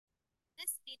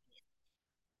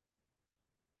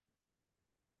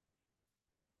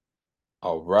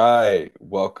All right.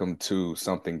 Welcome to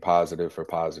Something Positive for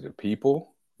Positive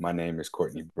People. My name is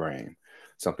Courtney Brame.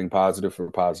 Something Positive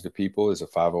for Positive People is a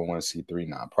 501c3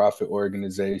 nonprofit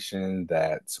organization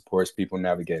that supports people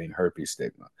navigating herpes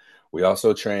stigma. We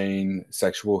also train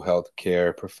sexual health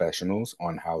care professionals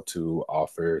on how to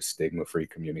offer stigma free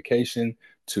communication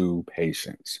to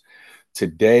patients.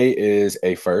 Today is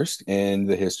a first in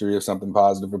the history of Something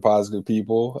Positive for Positive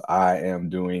People. I am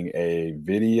doing a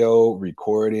video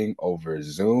recording over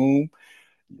Zoom.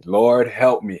 Lord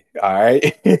help me. All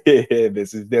right.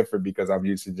 This is different because I'm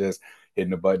used to just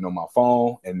hitting a button on my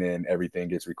phone and then everything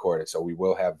gets recorded. So we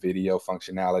will have video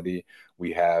functionality.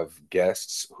 We have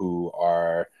guests who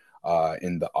are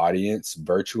in the audience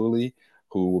virtually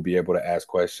who will be able to ask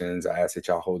questions. I ask that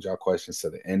y'all hold y'all questions to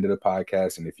the end of the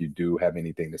podcast. And if you do have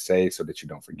anything to say so that you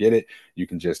don't forget it, you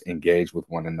can just engage with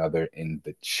one another in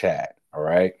the chat. All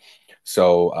right.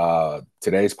 So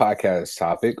today's podcast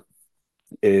topic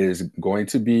is going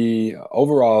to be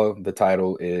overall, the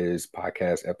title is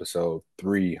podcast episode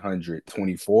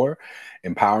 324,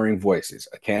 Empowering Voices,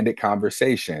 a candid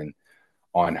conversation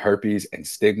on herpes and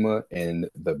stigma in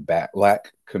the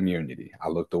Black community. I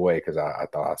looked away because I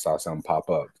thought I saw something pop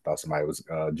up. Thought somebody was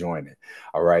joining.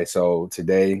 All right, so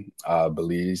today,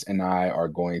 Belize and I are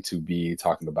going to be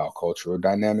talking about cultural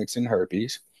dynamics in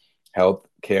herpes, health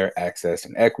care access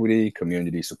and equity,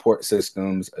 community support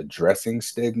systems, addressing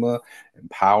stigma,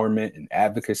 empowerment and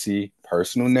advocacy,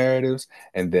 personal narratives,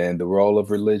 and then the role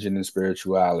of religion and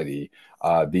spirituality.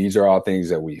 These are all things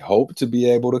that we hope to be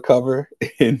able to cover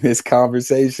in this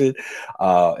conversation,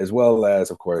 as well as,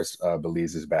 of course,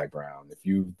 Belize's background. If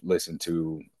you listen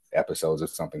to episodes of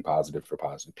Something Positive for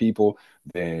Positive People,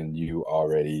 then you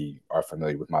already are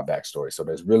familiar with my backstory. So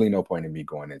there's really no point in me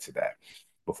going into that.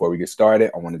 Before we get started,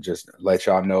 I want to just let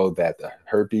y'all know that the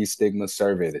herpes stigma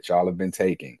survey that y'all have been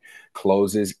taking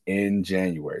closes in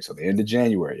January. So the end of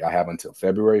January, I have until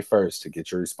February 1st to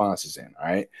get your responses in. All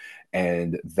right.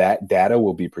 And that data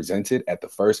will be presented at the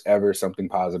first ever Something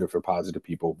Positive for Positive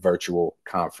People virtual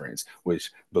conference,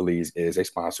 which Belize is a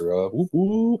sponsor of. Whoop,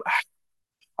 whoop.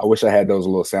 I wish I had those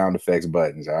little sound effects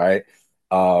buttons. All right.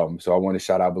 So I want to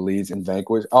shout out Belize and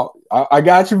Vanquish. Oh, I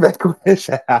got you, Vanquish.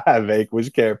 Vanquish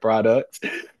Care Products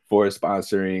for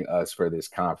sponsoring us for this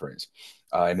conference.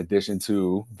 In addition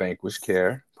to Vanquish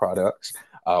Care Products,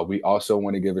 we also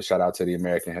want to give a shout out to the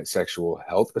American Sexual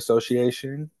Health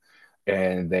Association,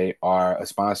 and they are a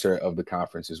sponsor of the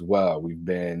conference as well. We've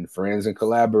been friends and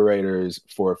collaborators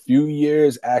for a few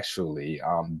years, actually.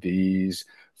 These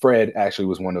Fred actually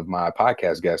was one of my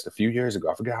podcast guests a few years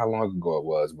ago. I forget how long ago it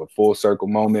was, but full circle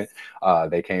moment.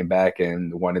 They came back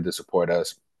and wanted to support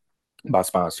us by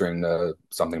sponsoring the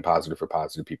Something Positive for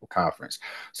Positive People conference.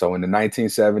 So in the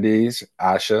 1970s,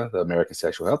 ASHA, the American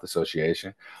Sexual Health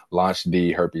Association, launched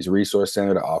the Herpes Resource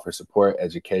Center to offer support,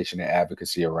 education, and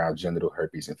advocacy around genital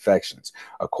herpes infections.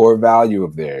 A core value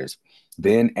of theirs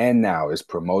then and now is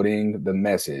promoting the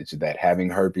message that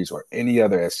having herpes or any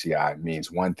other STI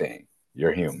means one thing: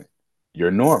 you're human,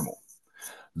 you're normal.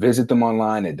 Visit them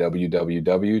online at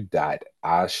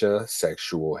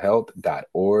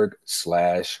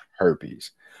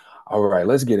www.ashasexualhealth.org/herpes. All right,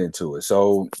 let's get into it.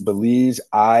 So, Belize,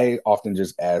 I often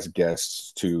just ask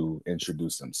guests to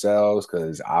introduce themselves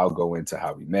because I'll go into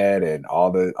how we met and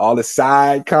all the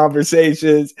side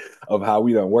conversations of how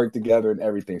we don't work together and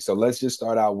everything. So let's just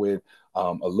start out with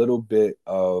a little bit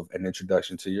of an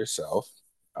introduction to yourself,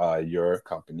 your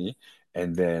company,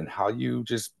 and then how you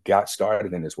just got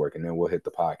started in this work, and then we'll hit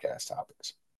the podcast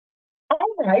topics. All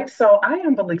right, so I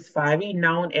am Belize Spivey,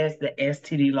 known as the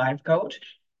STD Life Coach.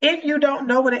 If you don't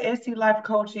know what an STD Life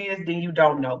Coach is, then you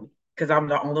don't know me because I'm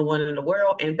the only one in the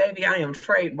world. And baby, I am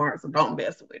trademarked, so don't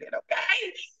mess with it,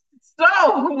 okay?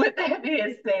 So, with that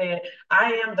being said,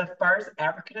 I am the first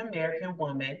African American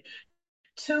woman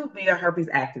to be a herpes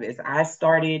activist. I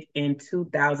started in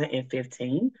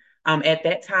 2015. At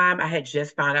that time, I had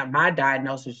just found out my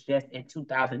diagnosis just in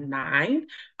 2009.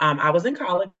 I was in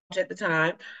college at the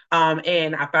time,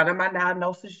 and I found out my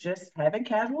diagnosis just having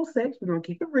casual sex. We're gonna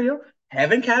keep it real.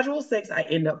 Having casual sex, I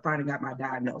ended up finding out my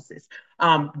diagnosis.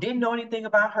 Didn't know anything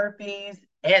about herpes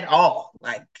at all,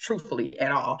 like truthfully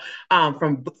at all.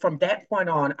 From that point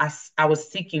on, I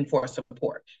was seeking for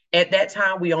support. At that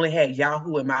time, we only had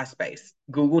Yahoo and MySpace.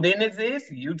 Google didn't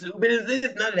exist. YouTube didn't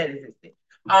exist. None of that existed.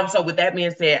 So with that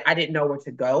being said, I didn't know where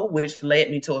to go, which led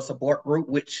me to a support group,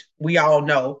 which we all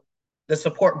know the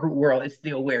support group world is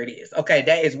still where it is. Okay,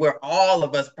 that is where all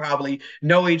of us probably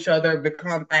know each other,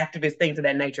 become activists, things of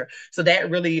that nature. So that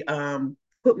really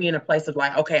put me in a place of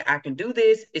like, okay, I can do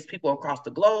this. It's people across the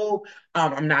globe.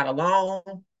 I'm not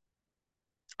alone.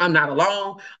 I'm not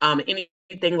alone. Anything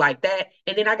anything like that.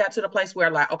 And then I got to the place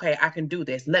where like, okay, I can do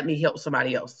this. Let me help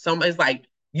somebody else. So it's like,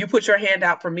 you put your hand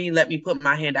out for me, let me put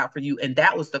my hand out for you. And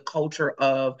that was the culture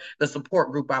of the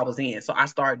support group I was in. So I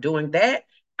started doing that.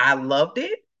 I loved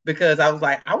it because I was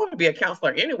like, I want to be a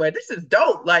counselor anyway. This is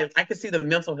dope. Like I could see the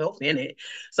mental health in it.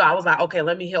 So I was like, okay,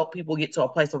 let me help people get to a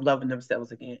place of loving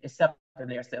themselves again, accepting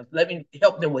themselves. Let me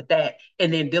help them with that.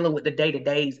 And then dealing with the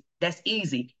day-to-days. That's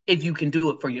easy if you can do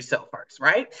it for yourself first,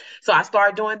 right? So I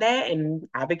started doing that and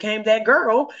I became that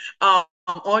girl on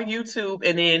YouTube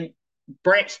and then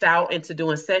branched out into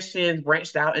doing sessions,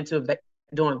 branched out into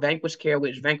doing Vanquish Care,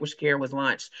 which Vanquish Care was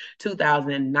launched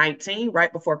 2019,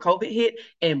 right before COVID hit,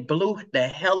 and blew the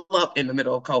hell up in the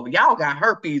middle of COVID. Y'all got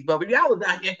herpes, but y'all was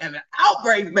out here having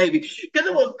outbreaks, baby, because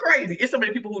it was crazy. It's so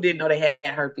many people who didn't know they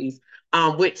had herpes,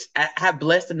 which I have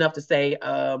blessed enough to say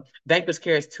Vanquish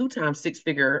Care is 2 times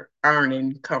six-figure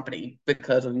earning company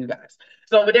because of you guys.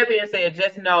 So with that being said,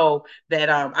 just know that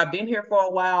I've been here for a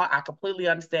while. I completely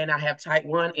understand. I have type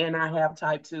 1 and I have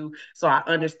type 2. So I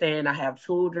understand I have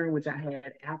children, which I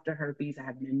had after herpes. I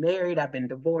have been married. I've been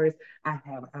divorced. I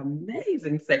have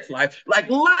amazing sex life. Like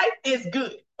life is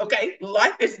good. Okay.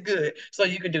 Life is good. So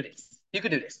you can do this. You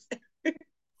can do this.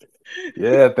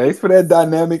 Yeah, thanks for that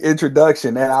dynamic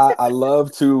introduction. And I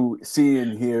love to see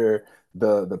and hear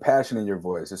the passion in your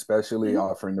voice, especially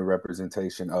Mhm. offering the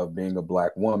representation of being a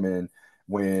Black woman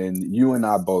when you and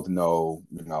I both know,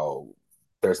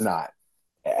 there's not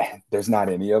there's not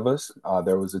any of us.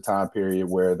 There was a time period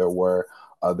where there were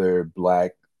other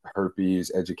Black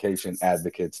herpes education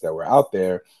advocates that were out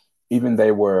there. Even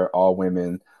they were all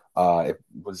women. It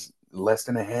was less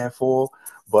than a handful.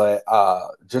 But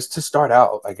just to start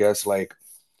out, I guess, like,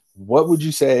 what would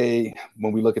you say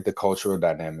when we look at the cultural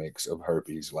dynamics of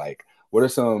herpes? Like, what are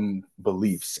some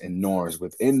beliefs and norms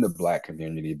within the Black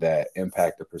community that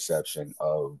impact the perception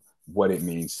of what it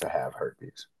means to have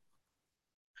herpes?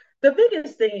 The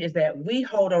biggest thing is that we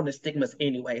hold on to stigmas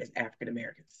anyway as African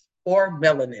Americans or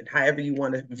melanin, however you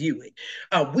want to view it.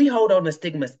 We hold on to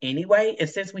stigmas anyway. And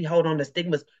since we hold on to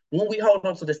stigmas, when we hold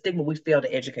on to the stigma, we fail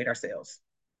to educate ourselves.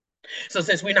 So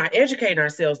since we're not educating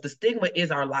ourselves, the stigma is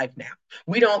our life now.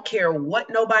 We don't care what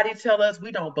nobody tell us.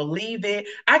 We don't believe it.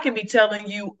 I can be telling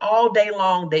you all day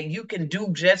long that you can do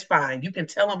just fine. You can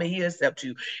tell him and he'll accept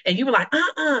you. And you be like,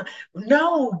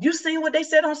 no, you seen what they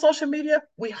said on social media?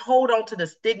 We hold on to the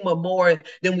stigma more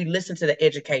than we listen to the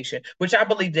education, which I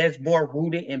believe that's more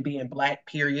rooted in being Black,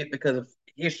 period, because of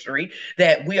history,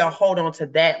 that we are hold on to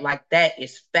that like that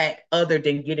is fact other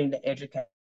than getting the education.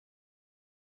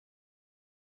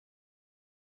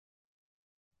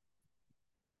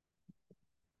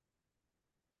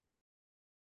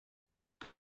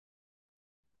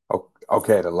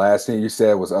 Okay, the last thing you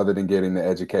said was other than getting the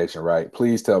education, right?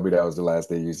 Please tell me that was the last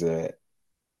thing you said.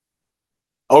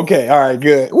 Okay, all right,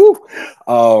 good. Woo.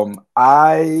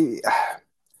 I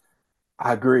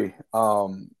agree.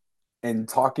 In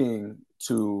talking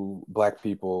to Black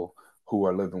people who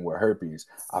are living with herpes,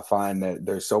 I find that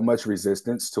there's so much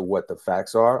resistance to what the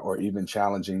facts are, or even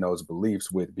challenging those beliefs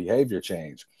with behavior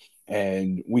change.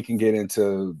 And we can get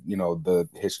into, the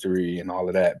history and all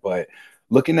of that. But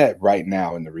looking at right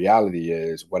now, and the reality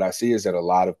is, what I see is that a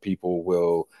lot of people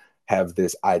will have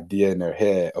this idea in their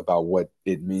head about what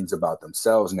it means about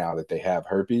themselves now that they have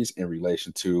herpes in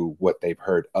relation to what they've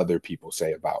heard other people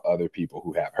say about other people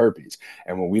who have herpes.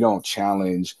 And when we don't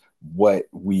challenge what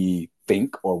we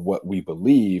think or what we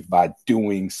believe by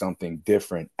doing something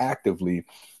different actively,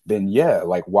 then yeah,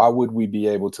 like why would we be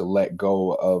able to let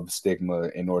go of stigma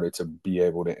in order to be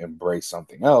able to embrace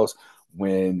something else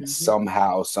when Mm-hmm.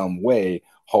 somehow, some way,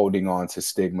 holding on to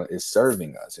stigma is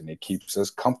serving us and it keeps us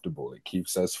comfortable. It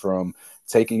keeps us from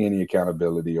taking any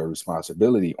accountability or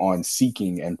responsibility on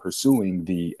seeking and pursuing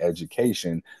the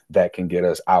education that can get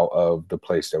us out of the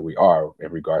place that we are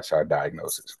in regards to our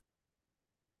diagnosis.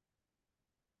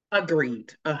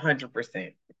 Agreed,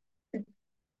 100%.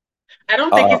 I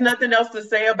don't think Uh, it's nothing else to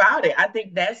say about it. I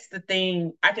think that's the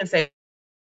thing I can say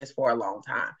this for a long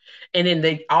time. And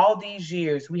in all these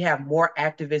years, we have more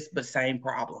activists, but same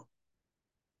problem.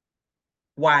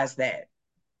 Why is that?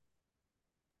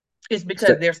 It's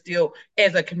because they're still,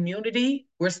 as a community,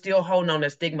 we're still holding on to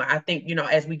stigma. I think,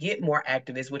 as we get more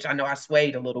activists, which I know I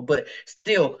swayed a little, but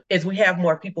still, as we have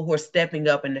more people who are stepping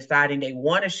up and deciding they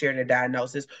want to share their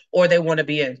diagnosis or they want to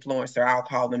be an influencer, I'll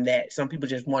call them that. Some people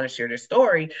just want to share their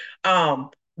story. What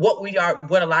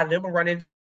a lot of them are running,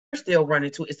 still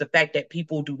running to is the fact that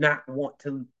people do not want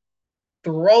to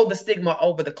throw the stigma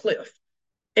over the cliff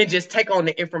and just take on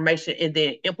the information and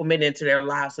then implement it into their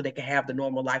lives so they can have the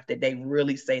normal life that they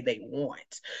really say they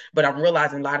want. But I'm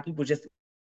realizing a lot of people just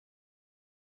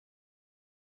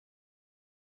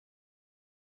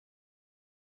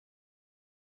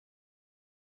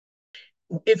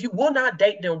If you will not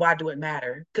date them, why do it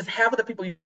matter? Because half of the people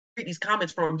you read these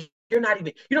comments from, you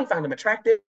don't find them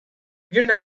attractive. You're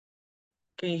not.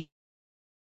 Can you,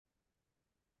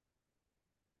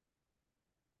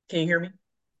 can you hear me?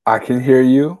 I can hear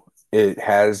you. It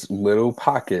has little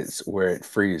pockets where it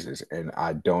freezes, and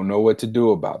I don't know what to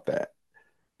do about that.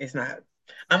 It's not.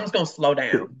 I'm just gonna slow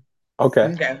down.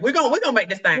 Okay. Okay, we're gonna make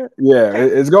this thing. Yeah,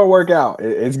 Okay. it's gonna work out.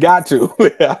 It's got to.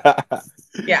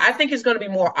 Yeah, I think it's gonna be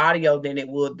more audio than it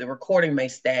would. The recording may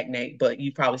stagnate, but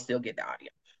you probably still get the audio.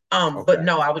 But Okay.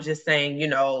 no, I was just saying,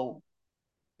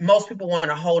 most people want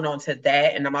to hold on to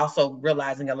that. And I'm also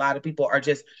realizing a lot of people are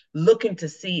just looking to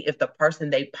see if the person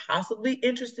they possibly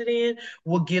interested in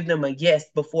will give them a yes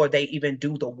before they even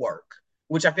do the work,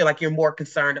 which I feel like you're more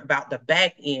concerned about the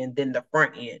back end than the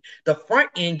front end. The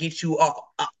front end gets you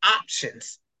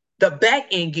options. The back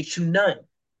end gets you none.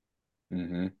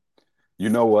 Hmm. You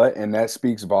know what? And that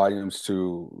speaks volumes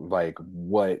to like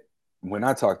what when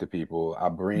I talk to people, I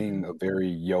Mm-hmm. bring a very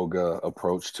yoga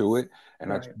approach to it.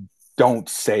 And I Right, don't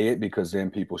say it because then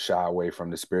people shy away from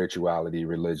the spirituality,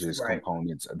 religious right.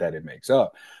 components that it makes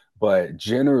up. But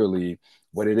generally,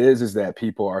 what it is that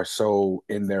people are so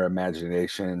in their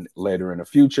imagination later in the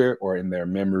future or in their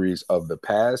memories of the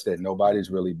past that nobody's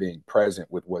Mm-hmm. really being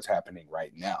present with what's happening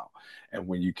right now. And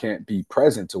when you can't be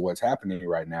present to what's happening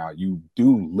right now, you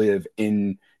do live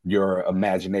in your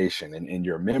imagination and in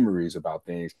your memories about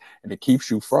things. And it keeps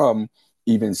you from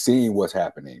even seeing what's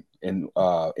happening and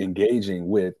engaging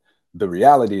with the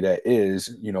reality that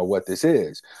is, what this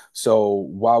is. So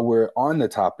while we're on the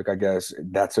topic, I guess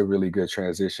that's a really good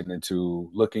transition into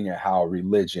looking at how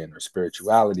religion or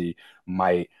spirituality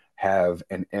might have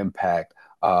an impact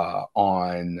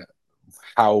on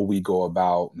how we go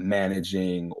about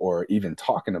managing or even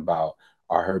talking about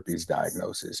our herpes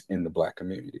diagnosis in the Black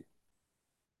community.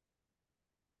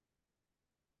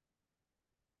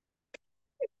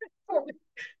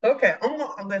 Okay,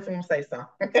 I'm letting him say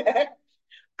something.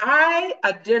 I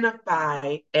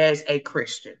identify as a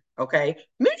Christian. Okay,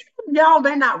 many of y'all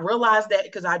may not realize that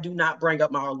because I do not bring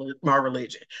up my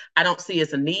religion. I don't see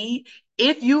it's a need.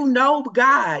 If you know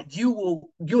God, you'll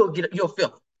feel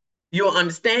it. You'll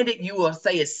understand it. You will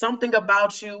say it's something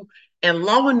about you, and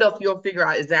long enough, you'll figure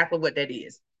out exactly what that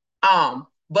is.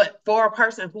 But for a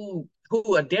person who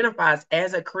identifies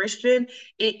as a Christian,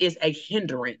 it is a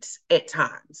hindrance at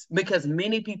times because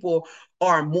many people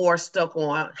are more stuck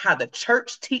on how the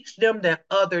church teach them than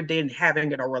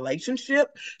having a relationship.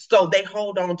 So they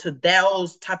hold on to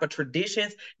those type of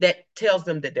traditions that tells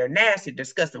them that they're nasty,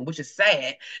 disgusting, which is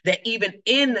sad that even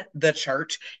in the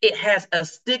church, it has a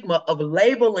stigma of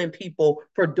labeling people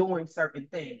for doing certain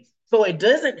things. So it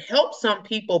doesn't help some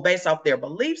people based off their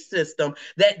belief system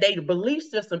that their belief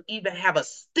system even have a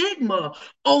stigma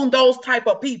on those type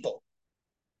of people.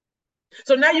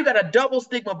 So now you got a double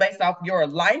stigma based off your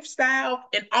lifestyle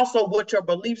and also what your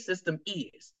belief system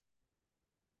is.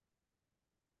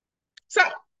 So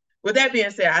with that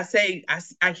being said,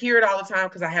 I hear it all the time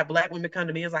because I have Black women come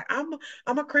to me. It's like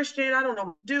I'm a Christian. I don't know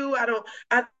what to do. I don't.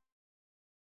 I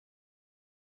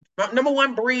Number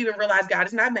one, breathe and realize God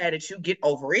is not mad at you. Get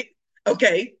over it.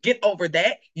 Okay, get over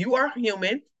that. You are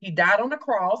human. He died on the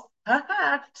cross. Ha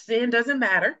ha. Sin doesn't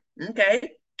matter.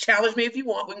 Okay, challenge me if you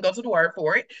want. We can go to the word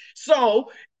for it.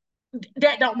 So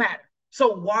that don't matter.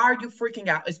 So why are you freaking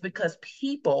out? It's because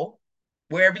people,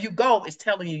 wherever you go, is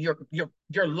telling you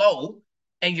you're low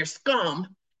and you're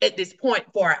scum at this point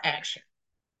for our action.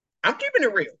 I'm keeping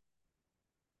it real.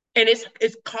 And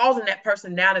it's causing that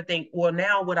person now to think, well,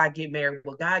 now would I get married?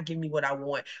 Will God give me what I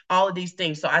want? All of these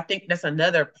things. So I think that's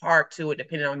another part to it,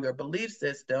 depending on your belief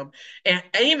system, and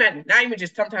even not even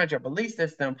just sometimes your belief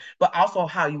system, but also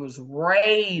how you was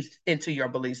raised into your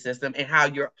belief system and how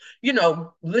you're,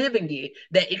 living it.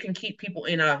 That it can keep people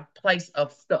in a place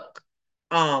of stuck.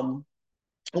 Um,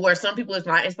 where some people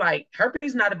it's like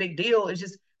herpes is not a big deal. It's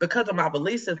just because of my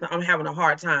belief system, I'm having a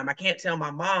hard time. I can't tell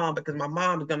my mom because my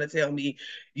mom is going to tell me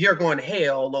you're going to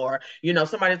hell, or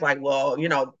somebody's like, well,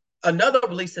 another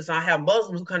belief system. I have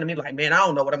Muslims who come to me like, man, I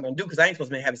don't know what I'm going to do because I ain't supposed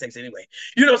to be having sex anyway.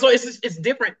 So it's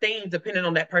different things depending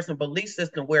on that person's belief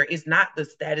system. Where it's not the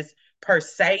status per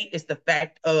se, it's the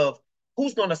fact of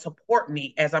who's going to support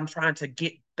me as I'm trying to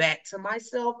get back to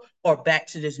myself or back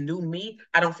to this new me.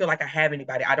 I don't feel like I have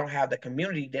anybody. I don't have the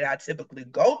community that I typically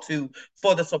go to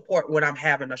for the support when I'm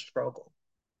having a struggle.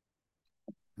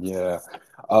 Yeah.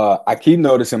 I keep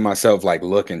noticing myself like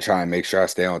look and try and make sure I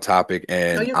stay on topic. No,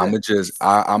 And you're I'm good. just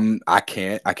I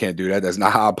can't do that. That's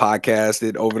not how I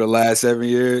podcasted over the last 7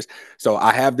 years. So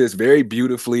I have this very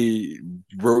beautifully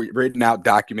written out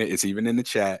document. It's even in the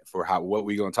chat for what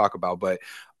we're gonna talk about. But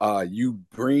you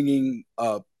bringing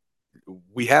up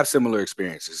we have similar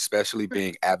experiences, especially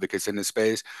being advocates in this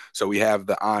space. So we have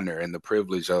the honor and the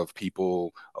privilege of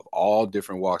people of all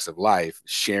different walks of life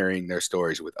sharing their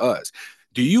stories with us.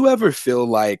 Do you ever feel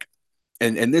like,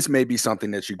 and this may be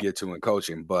something that you get to in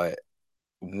coaching, but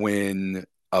when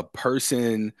a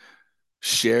person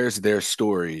shares their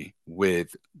story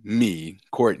with me,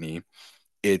 Courtney,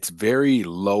 it's very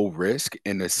low risk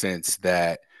in the sense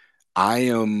that I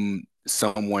am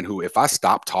someone who, if I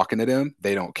stop talking to them,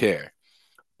 they don't care.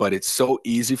 But it's so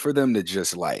easy for them to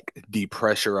just like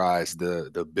depressurize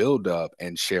the build up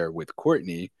and share with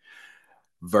Courtney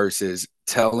versus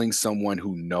telling someone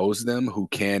who knows them, who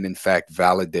can in fact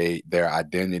validate their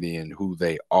identity and who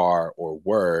they are or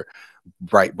were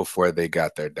right before they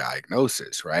got their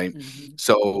diagnosis, right? Mm-hmm.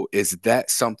 So, is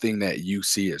that something that you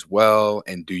see as well?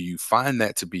 And do you find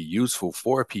that to be useful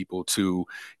for people to,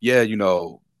 yeah,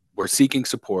 we're seeking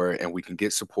support and we can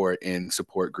get support in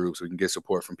support groups, we can get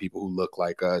support from people who look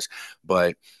like us,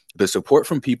 but the support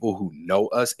from people who know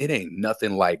us, it ain't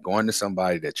nothing like going to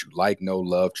somebody that you like, know,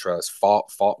 love, trust,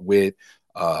 fought with,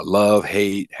 love,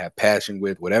 hate, have passion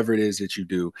with, whatever it is that you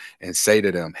do, and say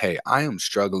to them, hey, I am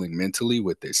struggling mentally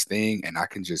with this thing, and I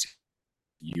can just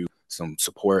use some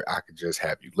support. I could just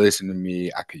have you listen to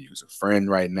me. I could use a friend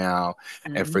right now.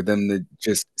 And Mm-hmm. for them to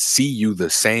just see you the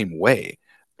same way.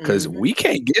 Because Mm-hmm. we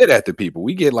can't get at the people.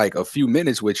 We get like a few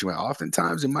minutes with you, and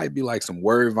oftentimes it might be like some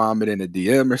word vomit in a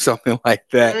DM or something like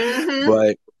that. Mm-hmm.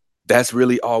 But that's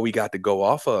really all we got to go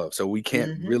off of. So we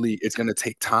can't Mm-hmm. really, it's going to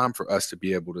take time for us to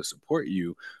be able to support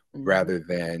you Mm-hmm. rather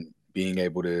than being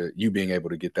able to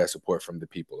get that support from the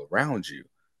people around you.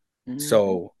 Mm-hmm.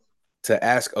 So, to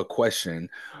ask a question,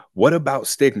 what about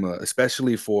stigma,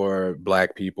 especially for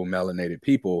Black people, melanated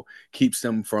people, keeps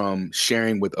them from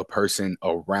sharing with a person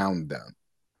around them?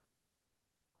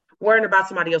 Worrying about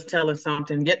somebody else telling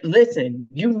something. Listen,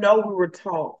 we were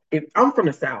taught, if I'm from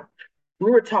the South,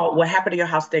 we were taught what happened to your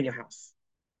house, stay in your house.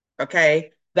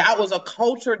 Okay. That was a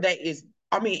culture that is,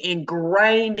 I mean,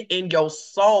 ingrained in your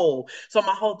soul. So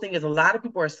my whole thing is a lot of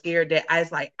people are scared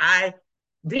that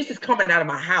this is coming out of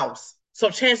my house. So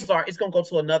chances are it's going to go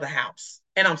to another house.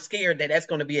 And I'm scared that that's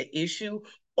going to be an issue.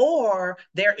 Or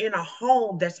they're in a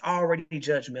home that's already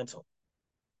judgmental.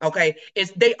 Okay,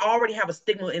 it's they already have a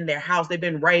stigma in their house. They've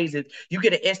been raised. If you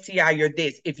get an STI, you're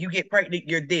this. If you get pregnant,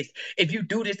 you're this. If you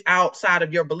do this outside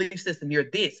of your belief system,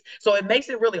 you're this. So it makes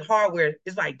it really hard. Where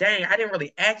it's like, dang, I didn't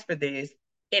really ask for this.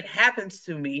 It happens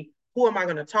to me. Who am I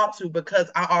going to talk to? Because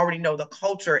I already know the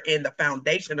culture and the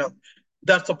foundation of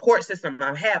the support system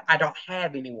I have. I don't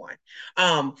have anyone.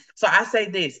 So I say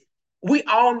this: we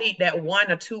all need that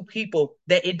one or two people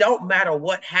that it don't matter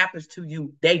what happens to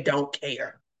you, they don't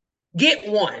care. Get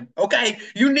one, okay?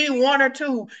 You need one or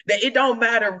two that it don't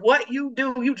matter what you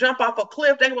do. You jump off a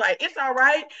cliff, they like, it's all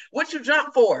right. What you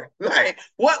jump for? Like,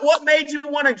 what made you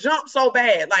want to jump so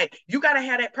bad? Like, you gotta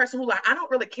have that person who like, I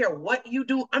don't really care what you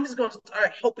do. I'm just gonna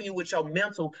start helping you with your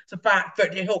mental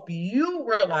to help you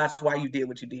realize why you did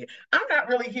what you did. I'm not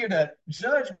really here to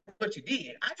judge what you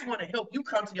did. I just want to help you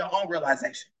come to your own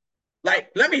realization. Like,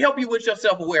 let me help you with your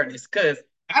self awareness because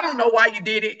I don't know why you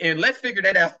did it, and let's figure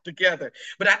that out together.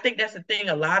 But I think that's the thing.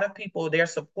 A lot of people, their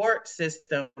support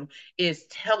system is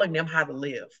telling them how to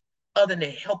live, other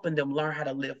than helping them learn how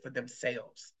to live for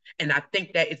themselves. And I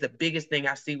think that is the biggest thing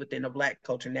I see within the Black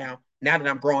culture now. Now that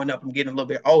I'm growing up, I'm getting a little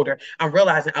bit older. I'm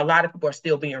realizing a lot of people are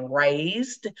still being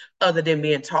raised, other than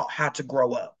being taught how to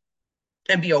grow up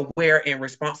and be aware and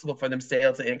responsible for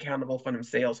themselves and accountable for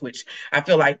themselves, which I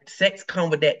feel like sex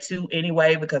come with that too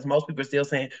anyway, because most people are still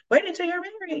saying, wait until you're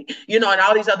married, and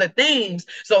all these other things.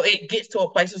 So it gets to a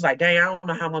place it's like, dang, I don't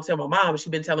know how I'm gonna tell my mom, she's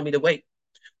been telling me to wait.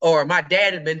 Or my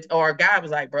dad had been, or a guy was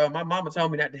like, bro, my mama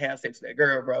told me not to have sex with that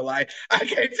girl, bro. Like, I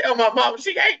can't tell my mom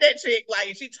she ain't that chick.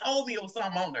 Like, she told me it was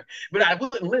something on her, but I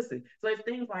wouldn't listen. So it's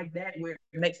things like that where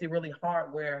it makes it really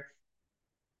hard where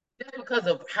just because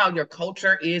of how your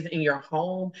culture is in your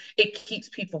home, it keeps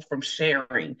people from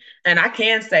sharing. And I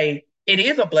can say it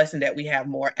is a blessing that we have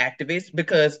more activists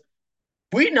because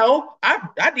we know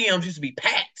our DMs used to be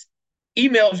packed,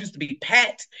 emails used to be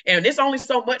packed, and there's only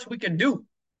so much we can do.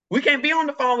 We can't be on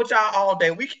the phone with y'all all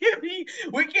day. We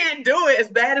can't do it as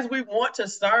bad as we want to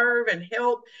serve and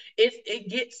help. It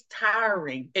gets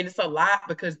tiring and it's a lot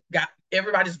because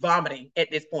everybody's vomiting at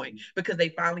this point because they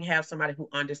finally have somebody who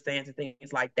understands and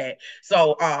things like that.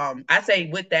 So I say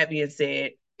with that being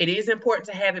said, it is important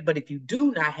to have it, but if you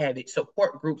do not have it,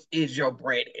 support groups is your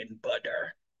bread and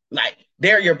butter. Like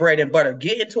they're your bread and butter.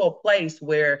 Get into a place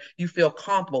where you feel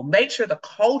comfortable. Make sure the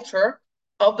culture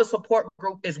of the support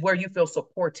group is where you feel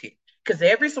supported. Because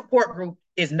every support group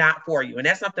is not for you. And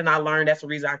that's something I learned. That's the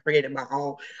reason I created my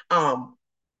own. Um,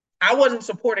 I wasn't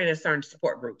supported in certain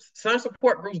support groups. Some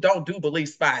support groups don't do Believe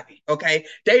Spivey, okay?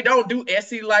 They don't do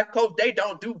SC Life Coach. They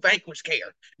don't do Vanquish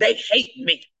Care. They hate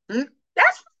me.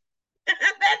 That's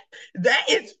that, that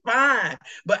is fine.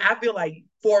 But I feel like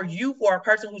for you, for a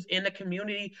person who's in the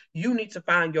community, you need to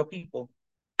find your people.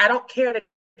 I don't care that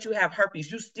you have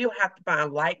herpes. You still have to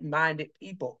find like-minded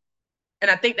people. And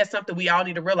I think that's something we all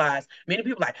need to realize. Many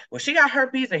people are like, well, she got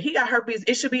herpes and he got herpes.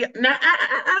 It should be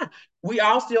We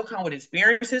all still come with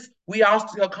experiences. We all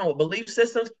still come with belief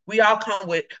systems. We all come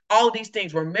with all of these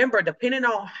things. Remember, depending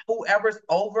on whoever's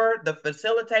over the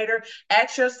facilitator,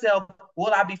 ask yourself,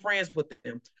 will I be friends with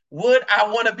them? Would I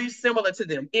want to be similar to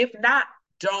them? If not,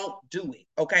 don't do it,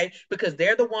 okay? Because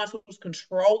they're the ones who's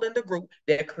controlling the group.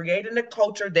 They're creating the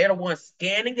culture. They're the ones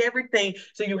scanning everything.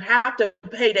 So you have to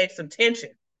pay that some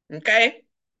attention. Okay?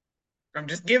 I'm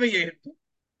just giving you,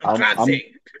 I'm trying to I'm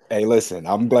say. hey, listen,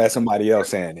 I'm glad somebody else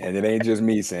saying it, and it ain't just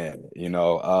me saying it.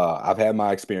 I've had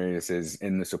my experiences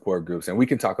in the support groups, and we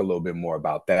can talk a little bit more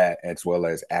about that as well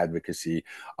as advocacy.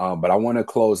 But I want to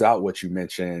close out what you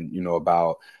mentioned,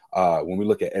 about when we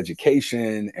look at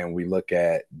education and we look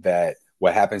at that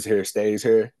what happens here stays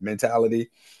here mentality.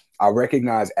 I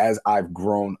recognize as I've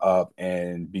grown up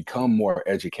and become more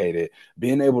educated,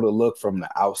 being able to look from the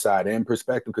outside in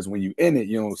perspective, because when you in it,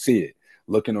 you don't see it.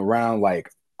 Looking around,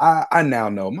 like I now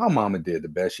know my mama did the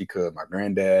best she could. My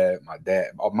granddad, my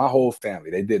dad, my whole family,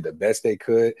 they did the best they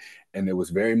could. And it was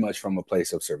very much from a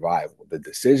place of survival. The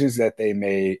decisions that they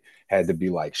made had to be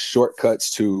like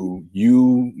shortcuts to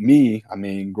you, me. I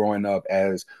mean, growing up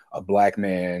as a Black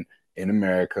man in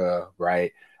America,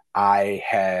 right? I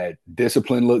had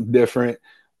discipline look different.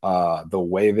 The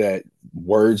way that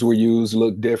words were used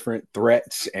looked different,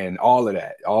 threats and all of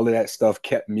that stuff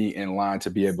kept me in line to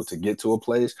be able to get to a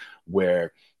place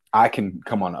where I can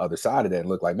come on the other side of that and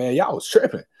look like, man, y'all was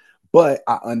tripping. But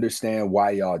I understand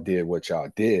why y'all did what y'all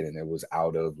did, and it was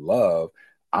out of love.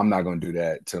 I'm not going to do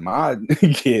that to my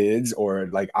kids, or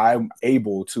like I'm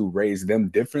able to raise them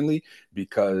differently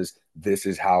because this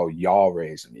is how y'all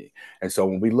raised me. And so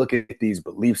when we look at these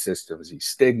belief systems, these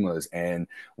stigmas, and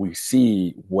we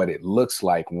see what it looks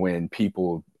like when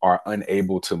people are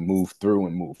unable to move through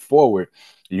and move forward,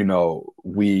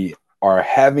 we are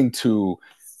having to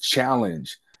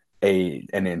challenge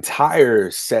an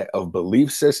entire set of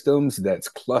belief systems that's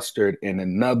clustered in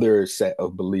another set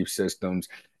of belief systems.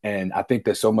 And I think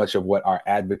that so much of what our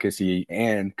advocacy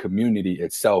and community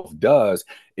itself does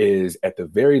is, at the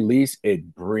very least,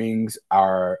 it brings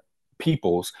our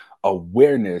people's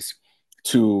awareness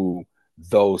to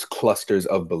those clusters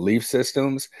of belief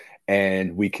systems.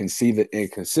 And we can see the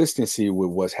inconsistency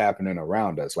with what's happening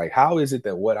around us. Like, how is it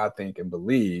that what I think and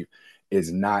believe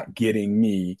is not getting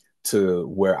me to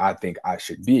where I think I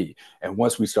should be? And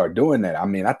once we start doing that, I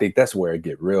mean, I think that's where it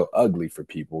get real ugly for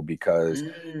people, because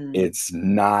Mm, it's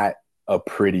not a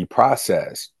pretty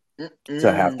process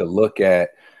to have to mm-mm, look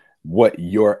at what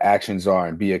your actions are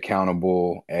and be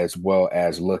accountable, as well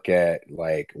as look at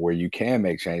like where you can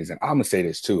make changes. And I'm gonna say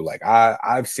this too, like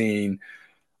I've seen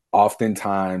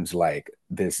oftentimes like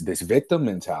this victim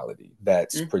mentality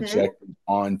that's mm-hmm, projected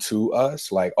onto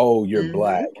us, like, oh, you're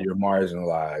Black, mm-hmm, you're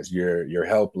marginalized, you're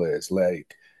helpless,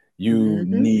 like you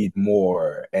mm-hmm, need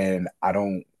more. And I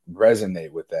don't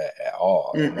resonate with that at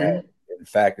all. And that, mm-mm, in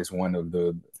fact, is one of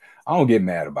the, I don't get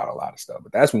mad about a lot of stuff,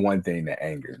 but that's one thing that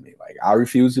angers me. Like, I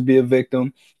refuse to be a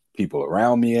victim. People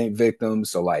around me ain't victims.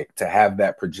 So like, to have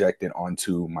that projected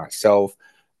onto myself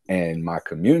and my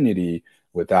community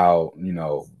without,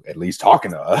 at least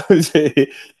talking to us,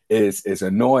 is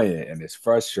annoying and it's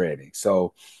frustrating.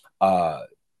 So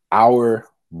our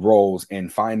roles in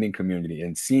finding community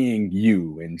and seeing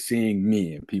you and seeing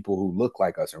me and people who look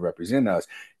like us and represent us,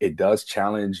 it does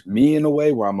challenge me in a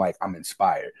way where I'm like, I'm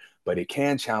inspired, but it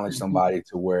can challenge mm-hmm. somebody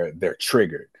to where they're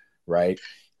triggered, right?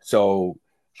 So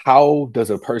how does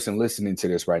a person listening to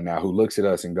this right now who looks at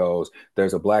us and goes,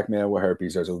 there's a Black man with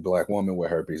herpes, there's a Black woman with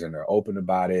herpes, and they're open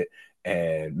about it,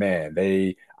 and man,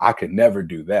 I could never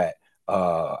do that.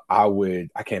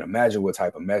 I can't imagine what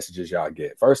type of messages y'all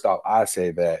get. First off, I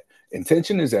say that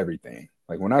intention is everything.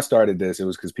 Like, when I started this, it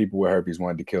was because people with herpes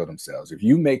wanted to kill themselves. If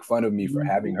you make fun of me for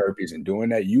having Mm-hmm. herpes and doing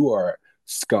that, you are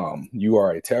scum. You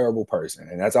are a terrible person.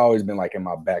 And that's always been like in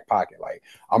my back pocket. Like,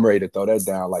 I'm ready to throw that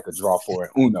down like a draw for an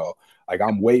Uno. Like,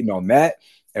 I'm waiting on that.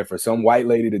 And for some white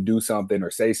lady to do something or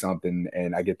say something,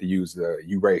 and I get to use the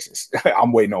 "you racist."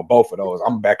 I'm waiting on both of those.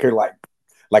 I'm back here like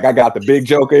I got the big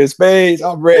joker in spades.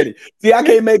 I'm ready. See, I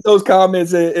can't make those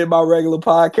comments in my regular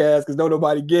podcast because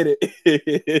nobody get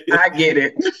it. I get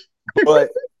it.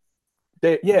 But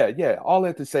yeah. All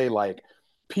that to say, like,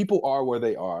 people are where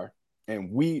they are, And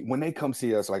when they come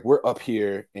see us, like we're up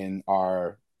here in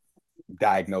our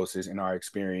diagnosis, in our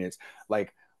experience,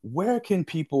 like where can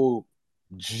people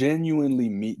genuinely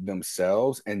meet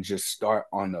themselves and just start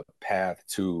on a path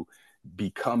to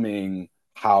becoming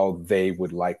how they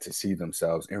would like to see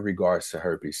themselves in regards to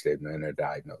herpes, stigma, and their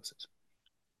diagnosis?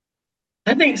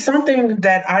 I think something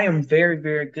that I am very,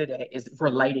 very good at is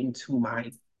relating to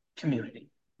my community.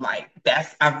 Like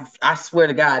I swear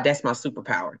to God, that's my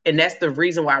superpower. And that's the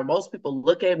reason why most people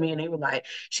look at me and they were like,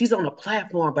 she's on a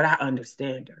platform, but I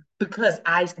understand her because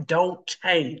I don't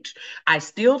change. I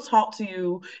still talk to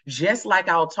you just like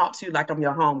I'll talk to you like I'm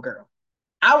your homegirl.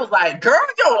 I was like, girl,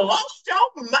 you lost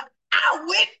your mind. I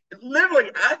went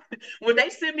literally, when they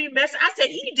sent me a message, I said,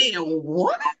 he did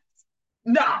what?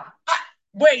 No,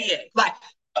 where you at? Like,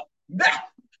 that.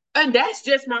 And that's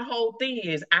just my whole thing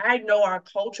is I know our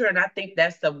culture, and I think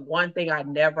that's the one thing I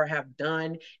never have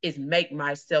done is make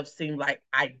myself seem like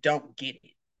I don't get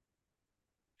it.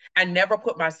 I never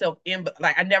put myself in, but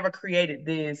like I never created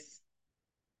this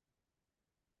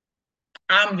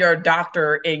I'm your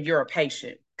doctor and you're a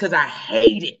patient because I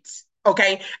hate it.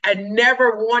 Okay. I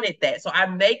never wanted that. So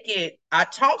I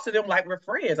talk to them like we're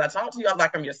friends. I talk to you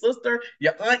like I'm your sister,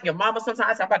 your aunt, your mama.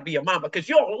 Sometimes I'm about to be your mama because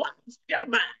you don't lost your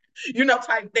mind,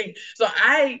 type thing. So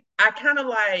I kind of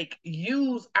like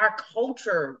use our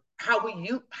culture, how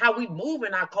we move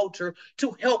in our culture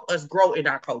to help us grow in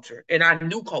our culture, in our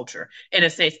new culture, in a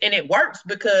sense. And it works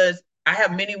because I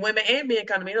have many women and men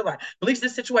come to me. They're like, "Believes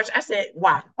this situation." I said,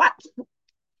 "Why? Why?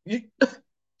 You,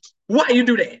 why you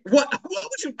do that? What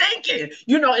was you thinking?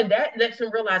 And that lets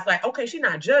them realize, like, okay, she's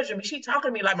not judging me. She talking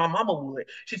to me like my mama would.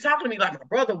 She's talking to me like my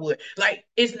brother would. Like,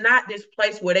 it's not this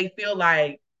place where they feel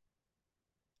like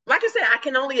I said, I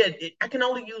can only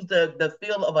use the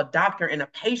feel of a doctor and a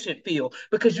patient feel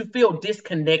because you feel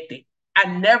disconnected. I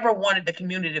never wanted the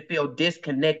community to feel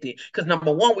disconnected because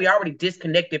number one, we already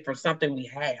disconnected from something we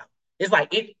have. It's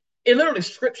like it literally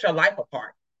strips your life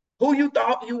apart. Who you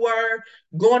thought you were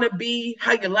going to be,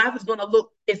 how your life is going to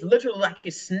look, it's literally like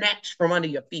it's snatched from under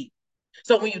your feet.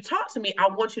 So when you talk to me, I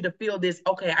want you to feel this,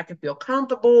 okay, I can feel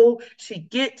comfortable. She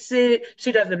gets it.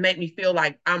 She doesn't make me feel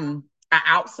like I'm an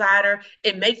outsider.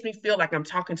 It makes me feel like I'm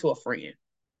talking to a friend.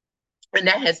 And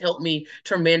that has helped me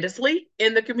tremendously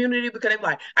in the community because they're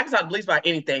like, I can talk to police about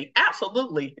anything.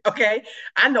 Absolutely. Okay.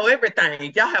 I know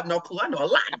everything. Y'all have no clue. I know a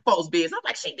lot of folks' biz. I'm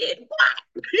like, she did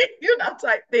what?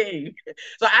 Type thing.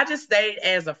 So I just stayed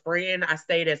as a friend. I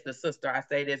stayed as the sister. I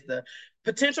stayed as the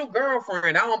potential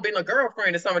girlfriend. I don't been a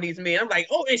girlfriend to some of these men. I'm like,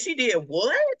 oh, and she did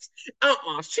what?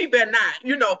 She better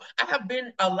not. I have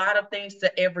been a lot of things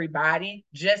to everybody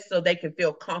just so they can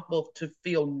feel comfortable to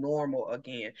feel normal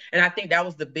again. And I think that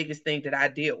was the biggest thing that I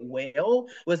did well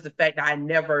was the fact that I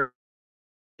never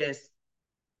just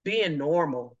being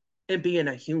normal and being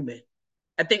a human.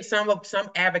 I think some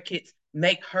advocates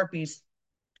make herpes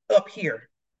up here.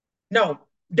 No,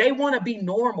 they want to be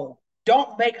normal.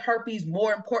 Don't make herpes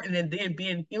more important than them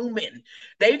being human.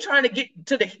 They trying to get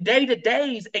to the day to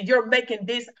days, and you're making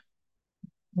this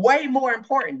way more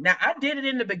important. Now, I did it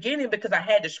in the beginning because I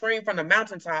had to scream from the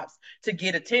mountaintops to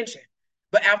get attention.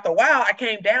 But after a while, I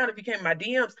came down and became my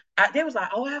DMs. They was like,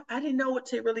 oh, I didn't know what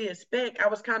to really expect. I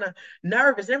was kind of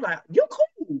nervous. They're like, you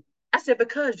cool. I said,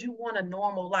 because you want a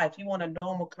normal life, you want a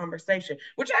normal conversation,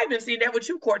 which I even seen that with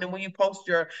you, Courtney, when you post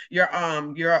your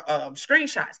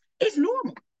screenshots. It's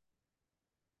normal.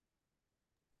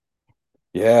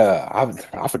 Yeah,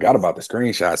 I forgot about the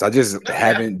screenshots. I just Yeah.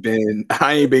 haven't been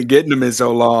I ain't been getting them in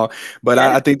so long. But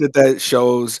I Yeah. think that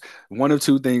shows one of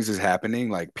two things is happening.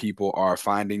 Like people are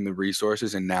finding the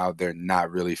resources, and now they're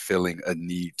not really feeling a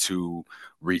need to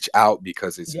reach out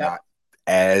because it's Yep. not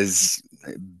as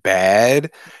bad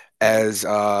Yep. as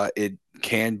it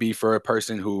can be for a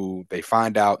person who they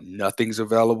find out nothing's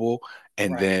available,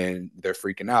 and Right. then they're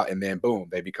freaking out, and then boom,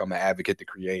 they become an advocate to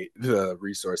create the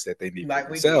resource that they need for Like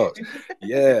we did. themselves.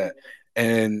 Yeah.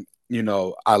 And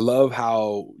I love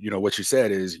how, what you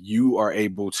said is you are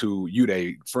able to, you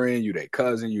they friend, you they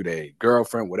cousin, you they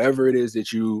girlfriend, whatever it is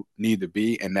that you need to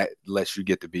be, and that lets you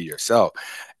get to be yourself.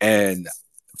 And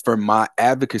for my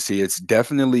advocacy, it's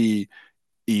definitely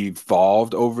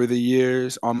evolved over the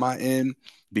years on my end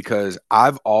because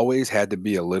I've always had to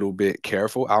be a little bit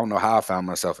careful. I don't know how I found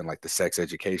myself in like the sex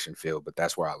education field, but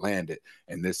that's where I landed.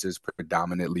 And this is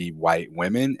predominantly white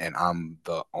women, and I'm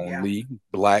the Yeah. only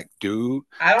black dude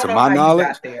I don't to know my how you knowledge.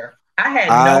 got there. I had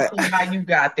no I clue how you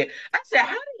got there. I said,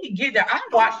 how did he get there? I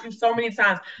watched you so many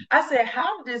times. I said,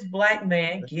 how did this black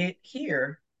man get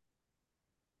here?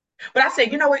 But I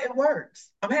said, you know what? It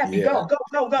works. I'm happy. yeah. Go, go,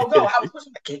 go, go, go. I was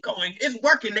pushing, keep going. It's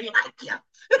working. They like you.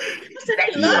 I said,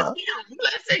 they love Yeah. him.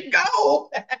 Let's it go.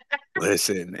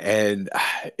 Listen, and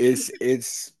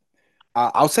it's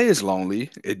I'll say it's lonely.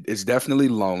 It's definitely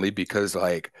lonely because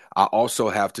like I also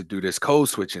have to do this code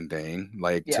switching thing,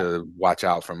 like Yeah. to watch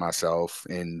out for myself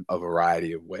in a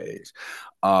variety of ways.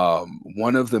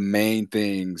 One of the main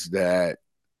things that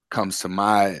comes to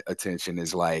my attention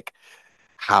is like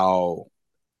how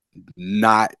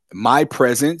not my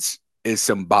presence is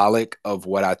symbolic of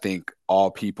what I think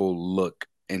all people look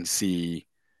and see,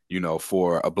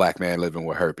 for a black man living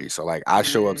with herpes. So like I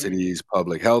show up to Mm, these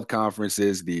public health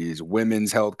conferences, these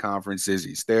women's health conferences,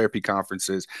 these therapy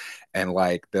conferences, and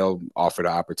like they'll offer the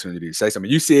opportunity to say something.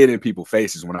 You see it in people's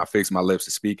faces when I fix my lips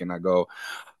to speak and I go,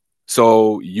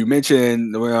 so you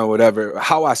mentioned whatever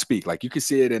how I speak, like you can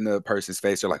see it in the person's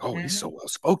face. They're like, "Oh, he's so mhm. well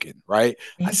spoken, right?"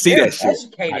 I He's see that very shit.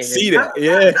 I educated. see that.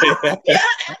 Yeah. Yeah,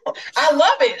 I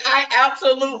love it. I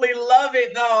absolutely love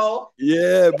it, though.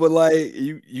 Yeah, but like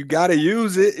you gotta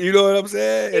use it. You know what I'm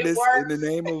saying? And It it's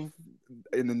works.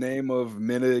 in the name of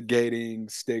mitigating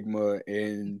stigma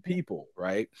in people,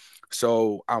 right?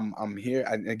 So I'm here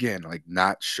and again, like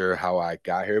not sure how I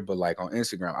got here, but like on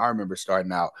Instagram, I remember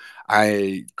starting out.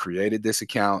 I created this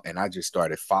account and I just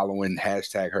started following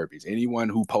hashtag herpes. Anyone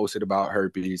who posted about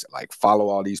herpes, like follow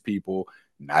all these people.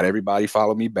 Not everybody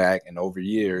followed me back. And over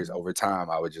years, over time,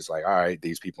 I was just like, all right,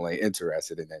 these people ain't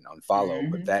interested and then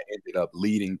unfollow. But Hmm. that ended up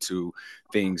leading to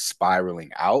things spiraling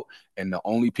out. And the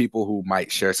only people who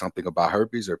might share something about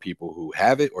herpes are people who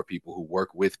have it or people who work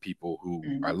with people who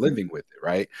are Hmm. living with it,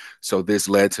 right? So this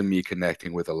led to me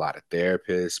connecting with a lot of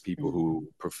therapists, people who Hmm.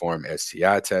 perform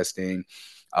STI testing,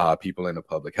 people in the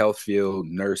public health field,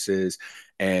 nurses,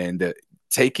 and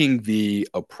taking the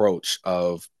approach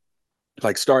of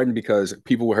like starting because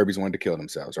people with herpes wanted to kill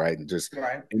themselves, right? And just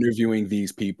Right. interviewing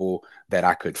these people that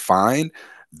I could find,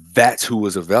 that's who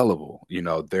was available.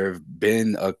 There have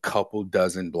been a couple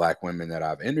dozen black women that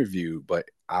I've interviewed, but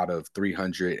out of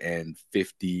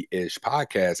 350-ish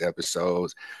podcast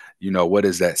episodes, what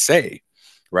does that say?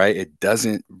 Right? It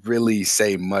doesn't really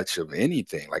say much of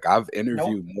anything. Like I've Nope.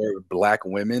 interviewed more black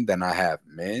women than I have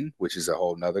men, which is a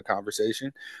whole nother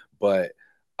conversation. But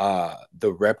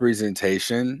the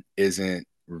representation isn't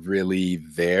really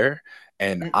there.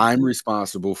 And Mm-mm. I'm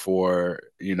responsible for,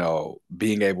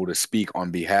 being able to speak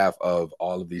on behalf of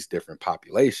all of these different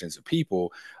populations of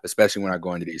people, especially when I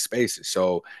go into these spaces.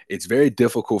 So it's very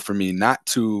difficult for me not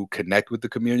to connect with the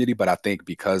community, but I think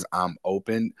because I'm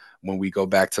open, when we go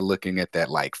back to looking at that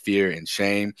like fear and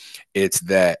shame, it's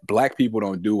that black people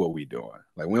don't do what we doing.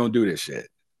 Like we don't do this shit.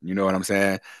 You know what I'm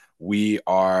saying? We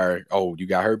are, oh, you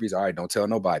got herpes, all right, don't tell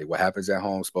nobody. What happens at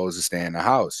home supposed to stay in the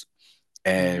house.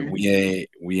 And Hmm.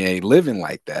 we ain't living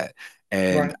like that.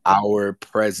 And Right. our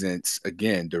presence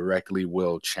again directly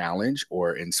will challenge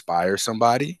or inspire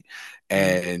somebody. Hmm.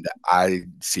 And I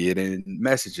see it in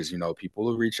messages. People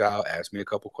will reach out, ask me a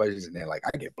couple questions, and then like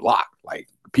I get blocked. Like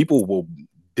people will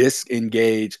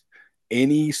disengage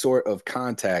any sort of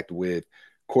contact with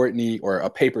Courtney or a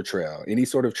paper trail, any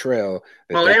sort of trail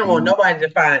that Oh, they they don't want can. nobody to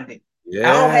find it.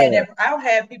 I don't have Yeah. that. I don't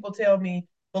have people tell me,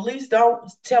 "Police don't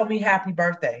tell me happy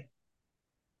birthday."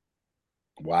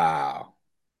 Wow.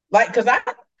 Like, cause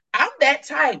I'm that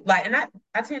type. Like, and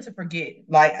I tend to forget.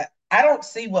 Like, I don't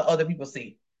see what other people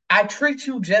see. I treat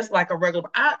you just like a regular.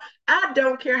 I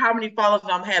don't care how many followers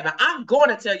I'm having. I'm going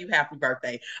to tell you happy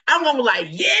birthday. I'm gonna be like,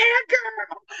 yeah,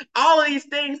 girl, all of these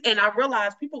things. And I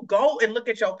realize people go and look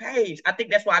at your page. I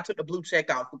think that's why I took the blue check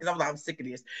off because I was like, I'm sick of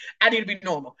this. I need to be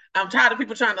normal. I'm tired of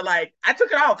people trying to like. I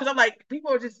took it off because I'm like,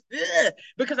 people are just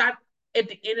because I. At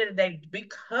the end of the day,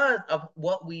 because of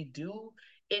what we do,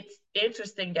 it's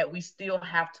interesting that we still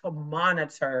have to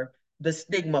monitor the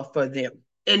stigma for them.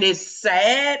 And it's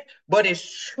sad, but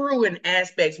it's true in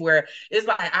aspects where it's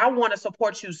like, I want to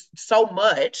support you so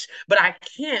much, but I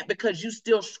can't because you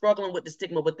still struggling with the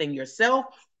stigma within yourself.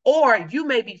 Or you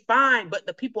may be fine, but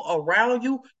the people around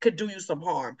you could do you some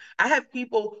harm. I have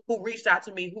people who reached out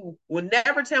to me who will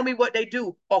never tell me what they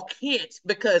do or can't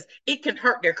because it can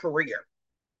hurt their career.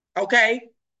 Okay.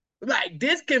 Like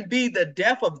this can be the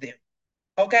death of them,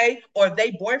 okay? Or if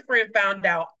they boyfriend found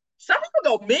out, some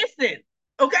people go missing.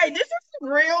 Okay, this is a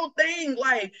real thing.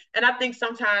 Like, and I think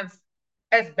sometimes,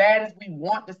 as bad as we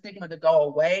want the stigma to go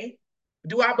away,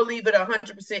 do I believe it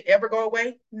 100% ever go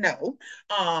away? No.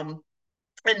 Um,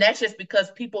 and that's just because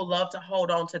people love to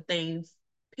hold on to things.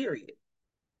 Period.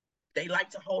 They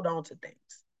like to hold on to things.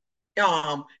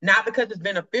 Not because it's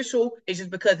beneficial. It's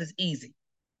just because it's easy.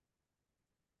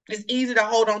 It's easy to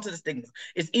hold on to the stigma.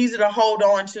 It's easy to hold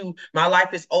on to my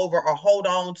life is over or hold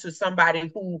on to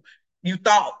somebody who you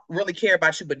thought really care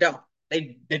about you, but don't.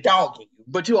 They dogging you,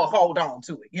 but you'll hold on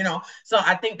to it, you know? So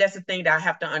I think that's the thing that I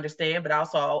have to understand, but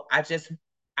also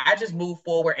I just move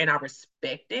forward and I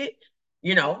respect it.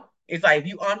 You know, it's like if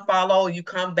you unfollow, you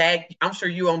come back. I'm sure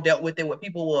you don't dealt with it where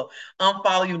people will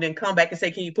unfollow you and then come back and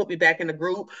say, "Can you put me back in the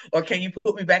group?" or "Can you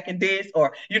put me back in this?"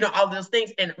 or all those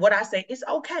things. And what I say, it's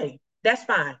okay. That's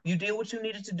fine. You did what you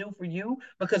needed to do for you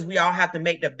because we all have to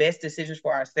make the best decisions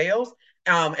for ourselves.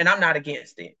 And I'm not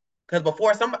against it. Because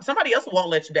before somebody else won't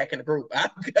let you back in the group. I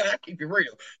keep it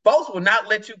real. Folks will not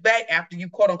let you back after you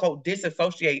quote unquote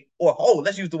disassociate or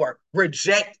let's use the word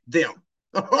reject them.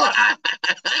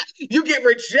 You get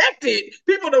rejected.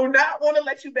 People do not want to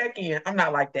let you back in. I'm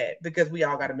not like that because we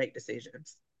all got to make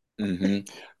decisions. Mhm.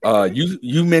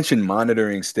 You mentioned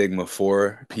monitoring stigma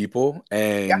for people,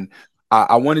 Yeah. and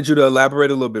I wanted you to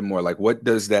elaborate a little bit more. Like, what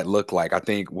does that look like? I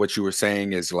think what you were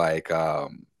saying is like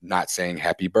not saying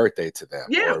happy birthday to them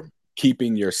Yeah. or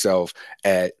keeping yourself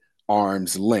at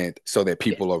arm's length so that Yes.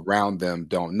 people around them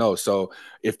don't know. So,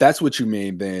 if that's what you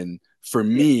mean, then for Yes.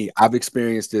 me, I've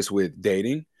experienced this with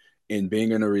dating and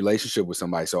being in a relationship with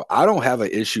somebody. So, I don't have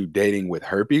an issue dating with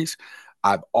herpes.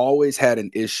 I've always had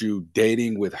an issue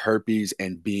dating with herpes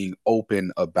and being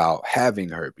open about having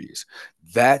herpes.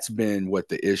 That's been what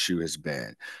the issue has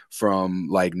been, from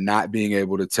like not being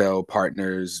able to tell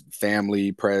partners,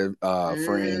 family, friends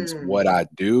what Mm, I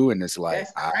do. And it's like,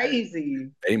 that's crazy.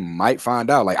 they might find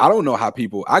out. Like, I don't know how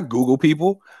people, I Google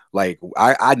people. Like,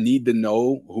 I need to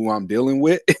know who I'm dealing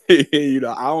with. I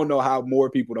don't know how more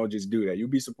people don't just do that.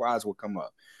 You'd be surprised what come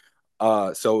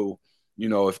up. So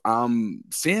if I'm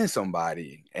seeing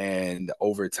somebody and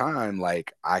over time,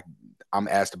 like I'm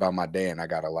asked about my day and I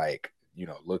gotta like,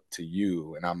 look to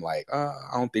you and I'm like, I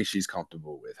don't think she's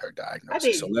comfortable with her I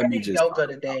diagnosis. So did let I me did just yoga talk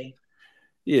about today.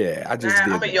 yeah, I just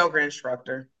I'm did a that. yoga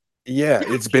instructor. Yeah,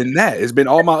 it's been that. It's been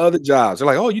all my other jobs. They're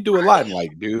like, "Oh, you do a lot." Right. I'm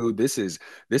like, "Dude, this is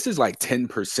like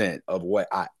 10% of what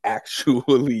I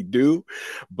actually do,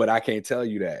 but I can't tell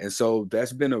you that." And so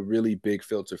that's been a really big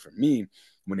filter for me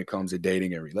when it comes to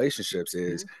dating and relationships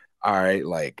is, Mhm. all right,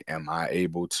 like, am I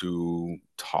able to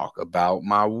talk about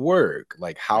my work?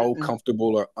 Like, how Mm-mm.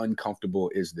 comfortable or uncomfortable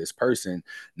is this person?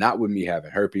 Not with me having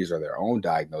herpes or their own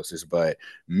diagnosis, but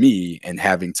me and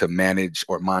having to manage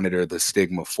or monitor the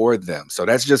stigma for them. So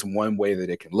that's just one way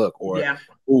that it can look. Or, Yeah,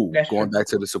 ooh, that's going true. back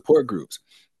to the support groups,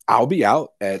 I'll be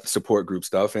out at support group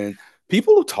stuff and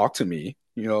people will talk to me,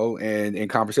 and in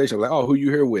conversation, like, oh, who you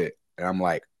here with? And I'm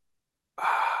like,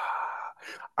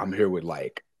 I'm here with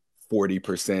like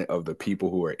 40% of the people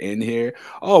who are in here.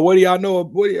 Oh, what do y'all know?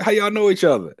 How y'all know each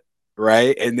other?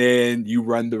 Right. And then you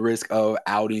run the risk of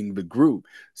outing the group.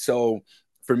 So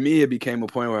for me, it became a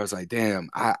point where I was like, damn,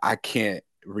 I can't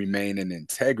remain in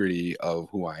integrity of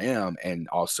who I am and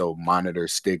also monitor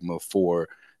stigma for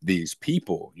these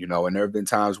people, and there have been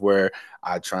times where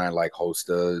I try and like host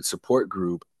a support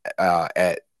group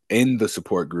at in the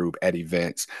support group at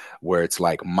events where it's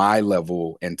like my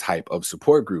level and type of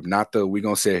support group, not the we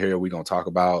gonna sit here, we gonna talk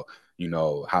about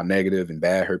how negative and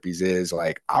bad herpes is.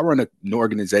 Like I run an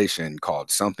organization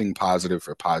called Something Positive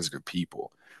for Positive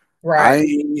People. Right.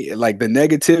 I like the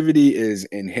negativity is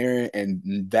inherent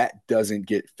and that doesn't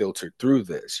get filtered through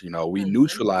this. We Mhm.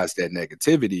 neutralize that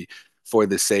negativity for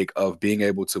the sake of being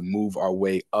able to move our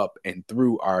way up and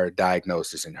through our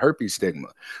diagnosis and herpes stigma.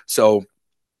 So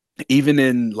even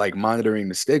in like monitoring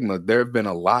the stigma, there have been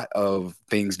a lot of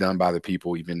things done by the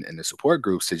people, even in the support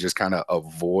groups, to just kind of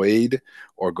avoid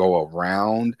or go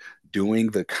around doing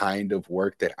the kind of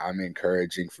work that I'm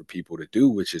encouraging for people to do,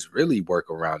 which is really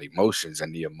work around emotions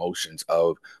and the emotions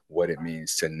of what it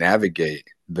means to navigate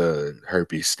the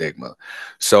herpes stigma.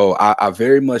 So I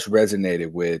very much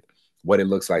resonated with what it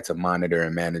looks like to monitor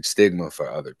and manage stigma for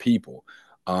other people.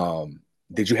 Um,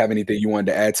 did you have anything you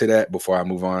wanted to add to that before I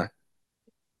move on?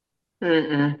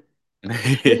 Mm-mm.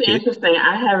 It's interesting.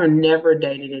 I haven't never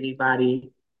dated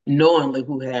anybody knowingly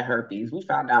who had herpes. We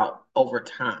found out over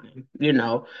time.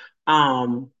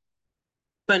 Um,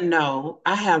 But no,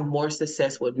 I have more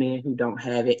success with men who don't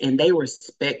have it, and they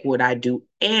respect what I do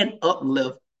and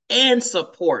uplift and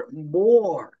support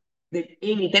more than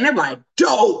anything. They're like,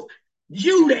 dope,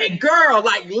 you that girl.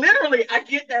 Like, literally, I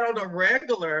get that on the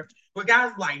regular, but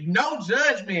guys, like, no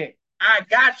judgment. I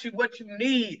got you what you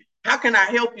need. How can I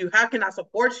help you? How can I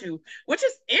support you? Which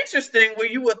is interesting where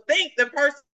you would think the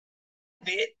person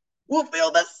did will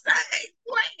feel the same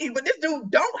way, but this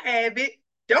dude don't have it,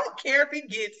 don't care if he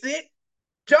gets it,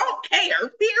 don't care,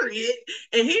 period.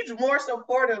 And he's more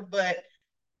supportive, but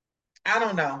I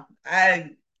don't know.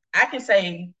 I can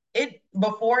say it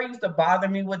before it used to bother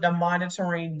me with the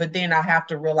monitoring, but then I have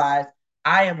to realize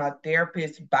I am a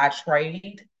therapist by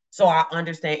trade. So I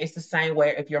understand it's the same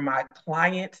way if you're my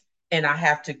client and I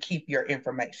have to keep your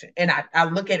information. And I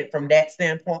look at it from that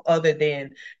standpoint, other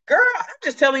than, girl, I'm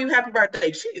just telling you happy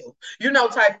birthday, chill,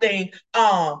 type thing.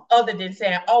 Other than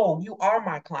saying, oh, you are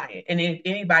my client. And if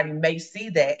anybody may see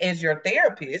that as your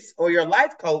therapist or your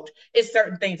life coach, it's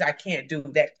certain things I can't do.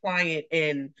 That client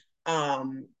and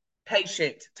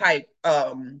patient type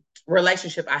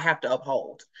relationship I have to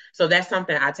uphold. So that's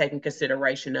something I take in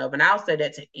consideration of. And I'll say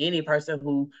that to any person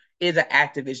who is an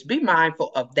activist, be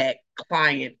mindful of that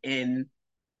client and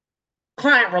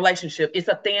client relationship. It's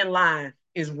a thin line.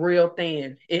 It's real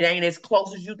thin. It ain't as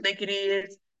close as you think it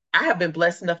is. I have been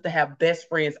blessed enough to have best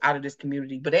friends out of this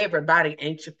community, but everybody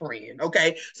ain't your friend.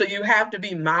 Okay. So you have to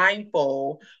be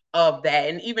mindful of that.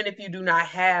 And even if you do not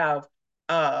have,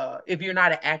 if you're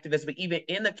not an activist, but even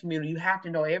in the community, you have to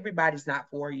know everybody's not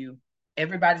for you.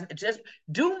 Everybody's just,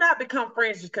 do not become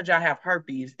friends just because y'all have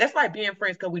herpes. That's like being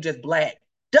friends because we just black.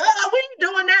 Duh, we ain't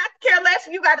doing that. I care less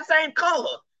if you got the same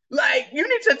color. Like, you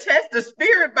need to test the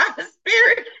spirit by the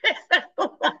spirit. I'm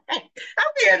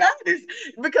being honest,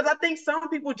 because I think some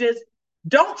people just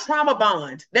don't trauma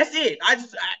bond. That's it.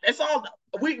 That's all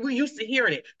we used to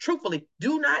hearing it. Truthfully,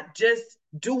 do not just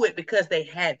do it because they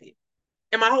have it.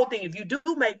 And my whole thing, if you do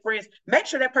make friends, make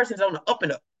sure that person's on the up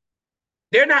and up.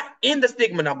 They're not in the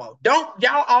stigma no more. Don't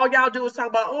y'all, all y'all do is talk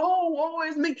about, oh, woe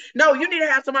is me. No, you need to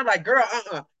have somebody like, girl,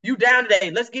 you down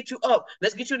today. Let's get you up.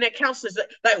 Let's get you in that counselor.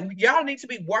 Like, y'all need to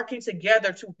be working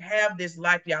together to have this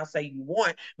life y'all say you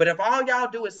want. But if all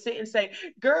y'all do is sit and say,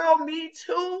 girl, me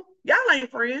too, y'all ain't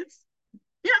friends.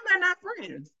 Y'all are not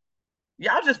friends.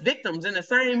 Y'all just victims in the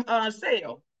same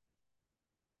cell.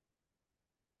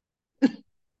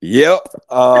 Yep.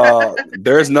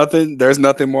 There's nothing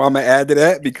more I'm gonna add to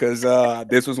that because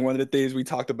this was one of the things we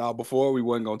talked about before. We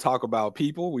weren't gonna talk about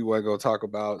people, we weren't gonna talk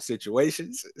about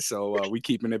situations. So we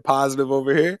keeping it positive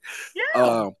over here. Yeah.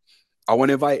 Um, I want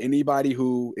to invite anybody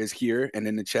who is here and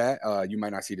in the chat. You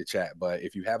might not see the chat, but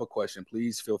if you have a question,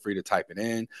 please feel free to type it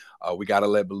in. We got to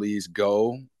let Belize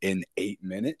go in 8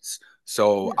 minutes.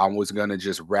 So Yeah. I was going to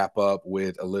just wrap up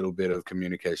with a little bit of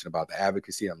communication about the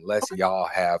advocacy, unless y'all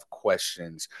have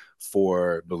questions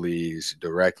for Belize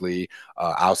directly.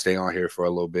 I'll stay on here for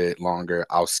a little bit longer.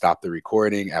 I'll stop the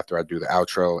recording after I do the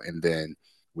outro, and then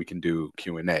we can do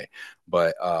Q&A.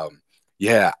 But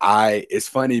yeah, it's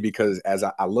funny because as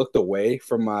I looked away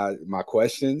from my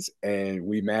questions and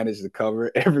we managed to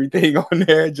cover everything on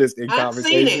there just in I've seen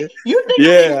conversation. it. You think I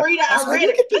didn't Yeah. read it? I was I like, read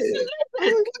look it. at this.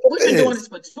 Listen, Look we've at been doing this. this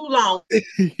for too long.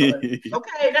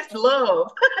 Okay, that's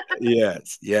love.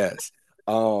 Yes, yes.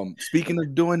 Speaking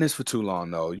of doing this for too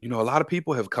long though, a lot of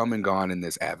people have come and gone in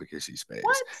this advocacy space.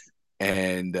 What?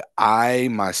 And I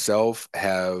myself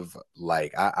have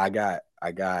I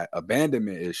got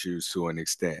abandonment issues to an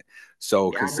extent.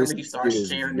 So Yeah, I remember you consistency started is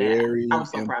sharing that. I very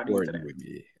was so proud of you for important that. with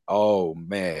me. Oh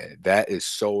man, that is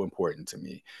so important to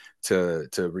me to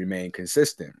remain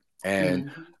consistent. And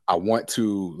Mm-hmm. I want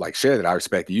to share that I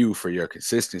respect you for your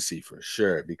consistency for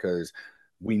sure, because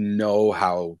we know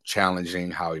how challenging,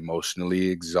 how emotionally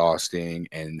exhausting,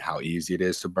 and how easy it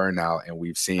is to burn out. And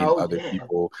we've seen Oh other yeah.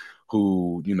 people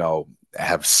who,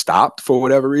 have stopped for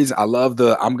whatever reason. I love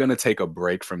I'm going to take a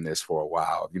break from this for a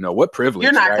while. What You're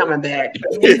privilege, not right? coming back.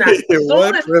 It's not. Soon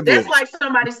What as that's privilege. like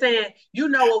somebody saying, you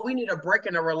know what, we need a break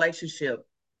in a relationship.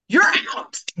 You're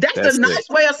out. That's a That's it. nice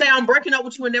way of saying I'm breaking up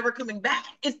with you and never coming back.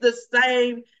 It's the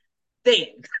same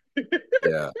thing.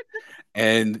 Yeah.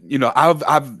 And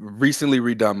I've recently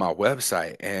redone my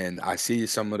website, and I see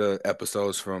some of the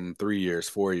episodes from 3 years,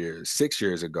 4 years, 6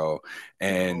 years ago,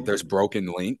 and Oh, there's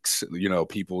broken links.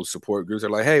 People's support groups are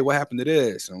like, "Hey, what happened to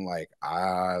this?" And I'm like,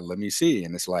 let me see.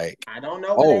 And it's like, I don't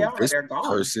know where they oh, are. this They're gone.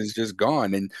 person's just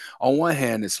gone. And on one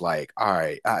hand, it's like, all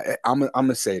right, I'm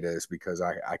gonna say this because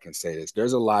I can say this.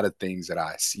 There's a lot of things that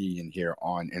I see and hear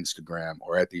on Instagram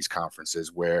or at these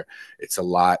conferences where it's a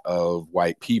lot of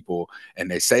white people,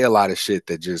 and they say a lot of shit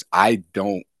that just I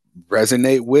don't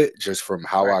resonate with just from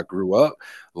how Right. I grew up.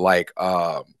 Like,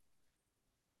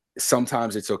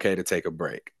 sometimes it's okay to take a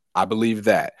break. I believe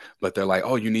that, but they're like,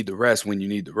 "Oh, you need the rest when you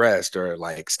need the rest," or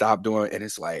like, "Stop doing." And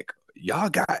it's like, y'all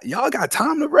got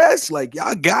time to rest. Like,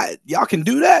 y'all can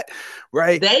do that,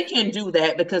 right? They can do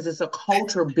that because it's a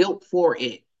culture built for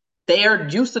it. They're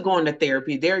used to going to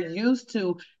therapy. They're used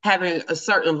to having a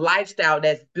certain lifestyle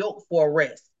that's built for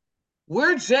rest.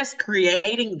 We're just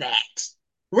creating that.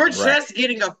 We're Right, just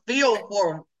getting a feel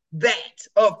for that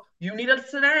of you need to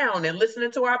sit down and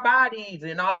listening to our bodies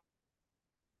and all.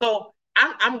 So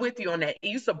I'm with you on that. It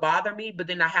used to bother me, but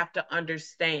then I have to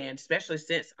understand, especially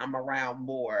since I'm around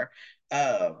more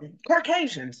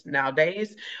Caucasians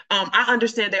nowadays. I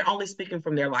understand they're only speaking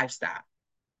from their lifestyle.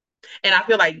 And I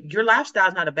feel like your lifestyle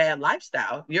is not a bad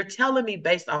lifestyle. You're telling me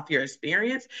based off your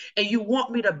experience, and you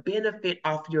want me to benefit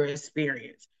off your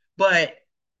experience, but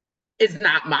it's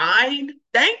not mine.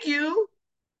 Thank you.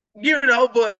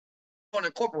 But want to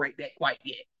incorporate that quite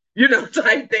yet.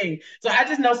 Type thing. So I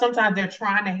just know sometimes they're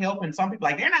trying to help, and some people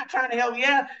like they're not trying to help.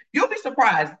 Yeah, you'll be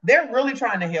surprised. They're really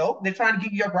trying to help. They're trying to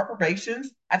give you your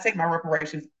reparations. I take my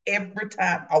reparations every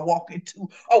time I walk into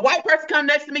a white person come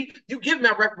next to me. You give me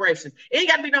my reparations. It ain't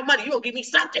got to be no money. You gonna give me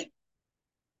something.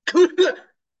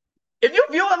 If you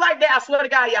view it like that, I swear to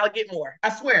God, y'all get more.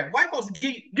 I swear. White folks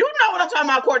give you. You know what I'm talking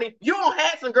about, Courtney? You don't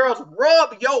have some girls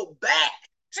rub your back.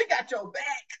 She got your back.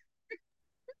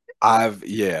 I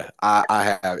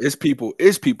have. It's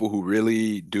people who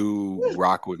really do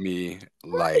rock with me,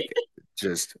 Right. like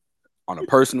just on a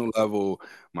personal level,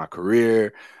 my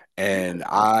career, Yeah. and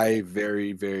I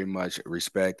very, very much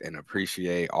respect and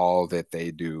appreciate all that they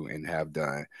do and have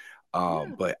done. Yeah.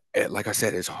 But like I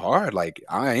said, it's hard. Like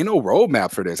I ain't no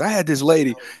roadmap for this. I had this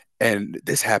lady, and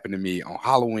this happened to me on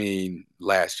Halloween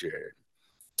last year.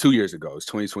 2 years ago. It's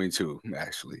 2022,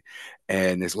 actually.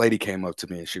 And this lady came up to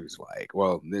me and she was like,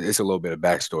 well, it's a little bit of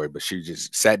backstory, but she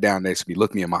just sat down next to me,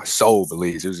 looked me in my soul,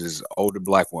 believes. It was this older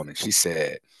black woman. She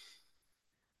said,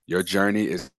 your journey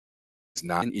is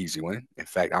not an easy one. In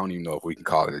fact, I don't even know if we can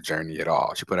call it a journey at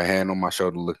all. She put her hand on my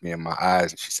shoulder, looked me in my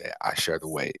eyes, and she said, I share the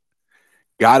weight.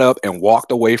 Got up and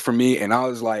walked away from me. And I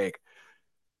was like,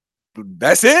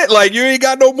 that's it. Like you ain't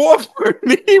got no more for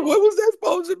me. What No. was that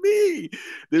supposed to be?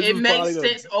 This It was probably makes the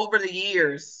sense over the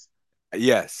years.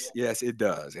 Yes, yes, it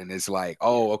does. And it's like, Yeah.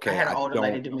 oh, I okay, had an I older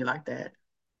lady don't. do me like that.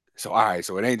 So, all right,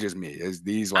 so it ain't just me. It's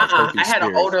these like I herpes had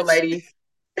an older spirits.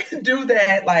 lady do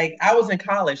that. Like I was in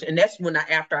college, and that's when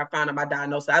after I found out my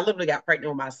diagnosis, I literally got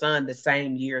pregnant with my son the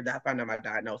same year that I found out my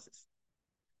diagnosis.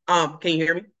 Can you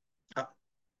hear me? Oh,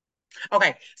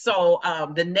 okay. So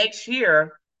the next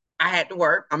year I had to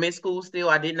work. I'm in school still.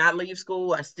 I did not leave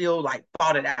school. I still like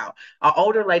fought it out. An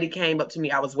older lady came up to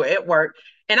me. I was at work,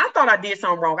 and I thought I did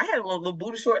something wrong. I had a little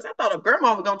booty shorts. I thought a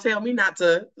grandma was gonna tell me not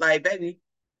to, like, baby,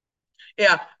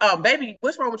 yeah, baby,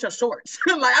 what's wrong with your shorts?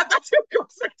 Like I thought she was gonna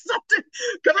say something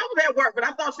because I was at work, but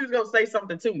I thought she was gonna say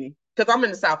something to me because I'm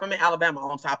in the South. I'm in Alabama.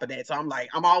 On top of that, so I'm like,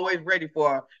 I'm always ready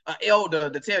for an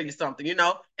elder to tell you something, and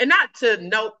not to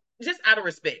know, just out of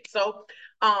respect. So,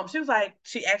 she was like,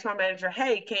 she asked my manager,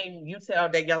 "Hey, can you tell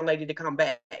that young lady to come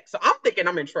back?" So I'm thinking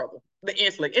I'm in trouble. The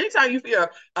instantly, anytime you feel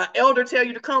an elder tell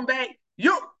you to come back,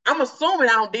 I'm assuming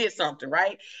I don't did something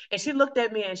right. And she looked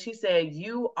at me and she said,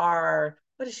 "You are."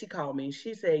 What did she call me?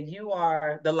 She said, "You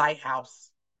are the lighthouse.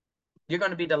 You're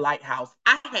going to be the lighthouse."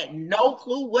 I had no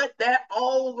clue what that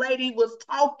old lady was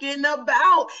talking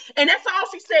about. And that's all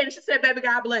she said. And she said, "Baby,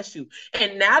 God bless you."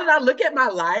 And now that I look at my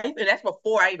life, and that's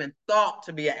before I even thought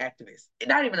to be an activist,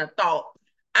 not even a thought,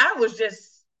 I was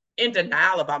just in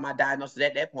denial about my diagnosis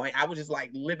at that point. I was just like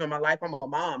living my life. I'm a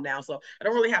mom now, so I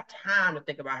don't really have time to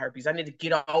think about herpes. I need to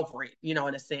get over it, in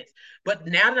a sense. But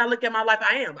now that I look at my life,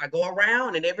 I go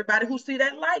around, and everybody who see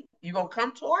that light, you're gonna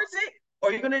come towards it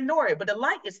or you're gonna ignore it. But the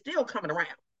light is still coming around.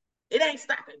 It ain't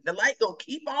stopping. The light gonna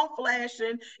keep on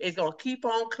flashing. It's gonna keep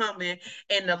on coming,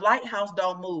 and the lighthouse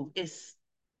don't move. It's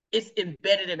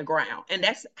embedded in the ground, and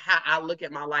that's how I look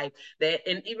at my life. That,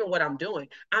 and even what I'm doing,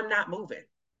 I'm not moving.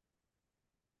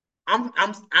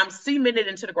 I'm cemented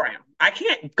into the ground. I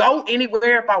can't go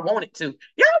anywhere if I wanted to. Sometimes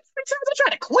I try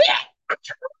to quit. I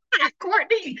tried,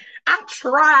 Courtney. I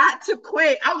tried to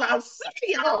quit. I'm sick of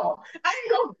y'all. I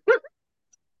ain't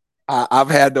gonna. I've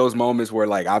had those moments where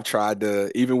like I've tried to,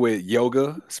 even with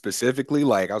yoga specifically,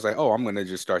 like I was like, oh, I'm gonna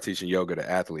just start teaching yoga to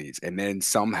athletes, and then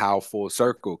somehow full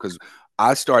circle because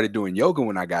I started doing yoga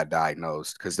when I got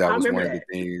diagnosed because that I was remember one of the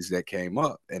that. things that came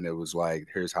up, and it was like,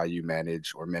 here's how you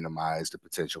manage or minimize the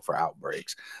potential for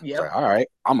outbreaks. I was like, Yep. all right,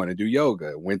 I'm gonna do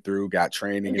yoga. Went through, got You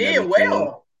training and did everything.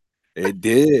 well. It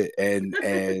did, and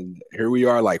here we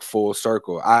are, like full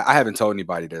circle. I haven't told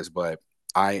anybody this, but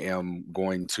I am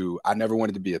going to. I never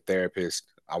wanted to be a therapist.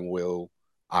 I will,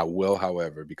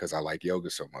 however, because I like yoga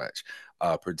so much,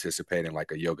 participate in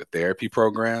like a yoga therapy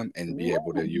program and be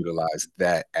able to Ooh. utilize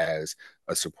that as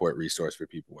a support resource for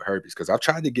people with herpes. Because I've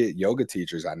tried to get yoga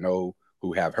teachers I know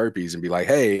who have herpes and be like,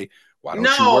 hey, why don't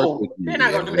you work with No, they're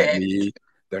not me gonna and do let that. me?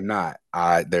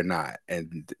 They're not,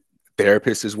 and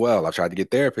therapists as well. I've tried to get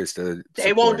therapists to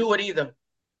They won't support. do it either.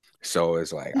 So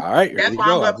it's like, all right, here That's we why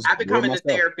go. I'll just I'm do it becoming the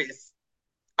myself. therapist.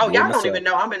 Oh, Do it y'all don't myself. even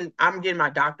know I'm getting my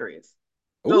doctorates.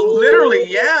 So Ooh.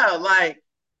 literally, yeah, like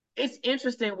it's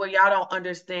interesting where y'all don't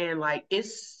understand. Like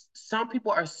it's some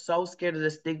people are so scared of the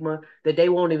stigma that they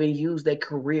won't even use their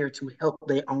career to help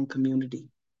their own community.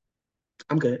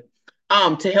 I'm good.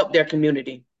 To help their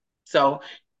community. So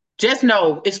Just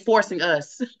know it's forcing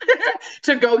us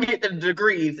to go get the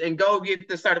degrees and go get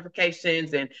the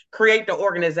certifications and create the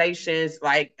organizations.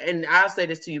 Like, and I'll say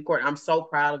this to you, Court, I'm so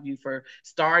proud of you for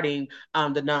starting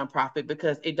the nonprofit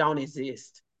because it don't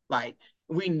exist. Like,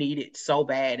 we need it so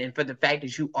bad. And for the fact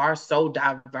that you are so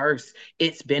diverse,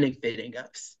 it's benefiting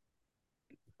us.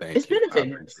 It's Thank you. I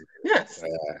benefiting us. appreciate Yes.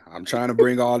 it. I'm trying to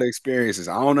bring all the experiences.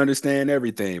 I don't understand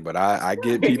everything, but I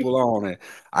get Right. people on and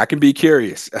I can be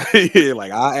curious.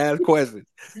 Like I ask questions.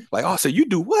 Like, oh, so you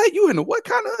do what? You in the what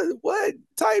kind of what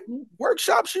type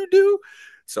workshops you do?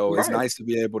 So it's Right. nice to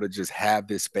be able to just have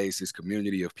this space, this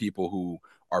community of people who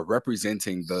are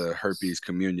representing the herpes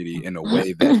community in a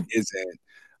way that isn't,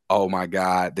 oh my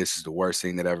God, this is the worst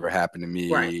thing that ever happened to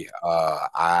Right. me.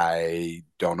 I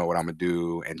don't know what I'm gonna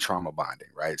do, and trauma bonding,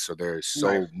 right? So there's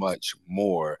Right. so much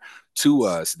more to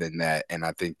us than that. And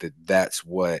I think that that's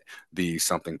what the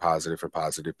Something Positive for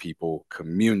Positive People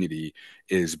community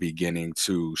is beginning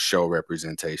to show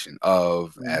representation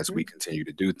of as we Mm-hmm. continue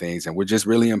to do things. And we're just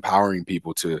really empowering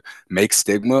people to make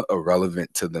stigma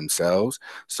irrelevant to themselves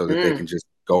so that they can Mm. just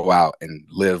go out and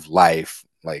live life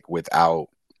like without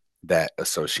that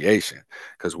association,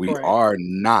 because we Right. are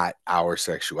not our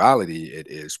sexuality, it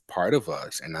is part of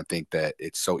us. And I think that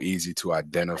it's so easy to Right.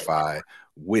 identify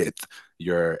with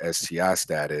your STI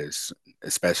status,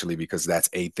 especially because that's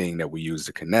a thing that we use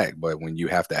to connect. But when you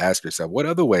have to ask yourself, what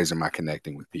other ways am I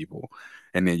connecting with people,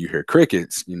 and then you hear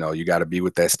crickets, you got to be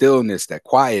with that stillness, that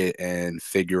quiet, and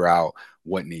figure out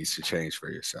what needs to change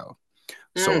for yourself.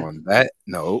 So Mm. on that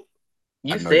note,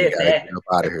 I You know you said got to that. get up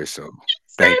out of here, so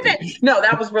Said thank you. that. No,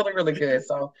 that was really, really good.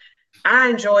 So I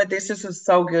enjoyed this. This was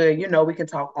so good. You know, we can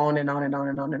talk on and on and on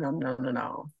and on and on and on and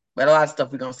on. But a lot of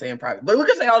stuff we're gonna say in private. But we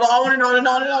can say all the on and on and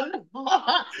on and on and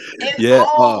on. And Yeah.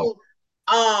 so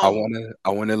um I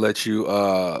want to let you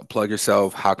plug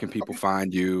yourself. How can people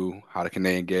find you? How can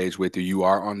they engage with you? You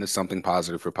are on the Something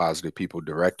Positive for Positive People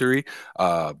directory.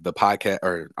 The podcast,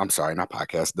 or I'm sorry, not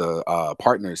podcast, the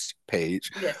partners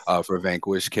page yes. for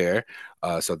Vanquish Care.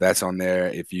 So that's on there.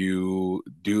 If you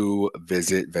do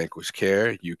visit Vanquish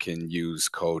Care, you can use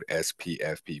code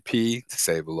SPFPP to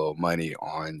save a little money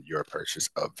on your purchase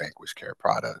of Vanquish Care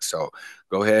products. So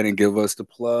go ahead and give us the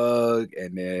plug,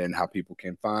 and then how people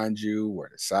can find you, where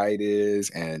the site is,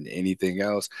 and anything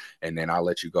else. And then I'll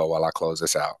let you go while I close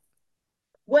this out.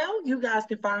 Well, you guys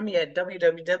can find me at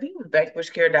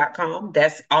www.backbushcare.com.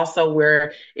 That's also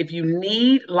where, if you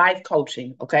need life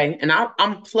coaching, okay, and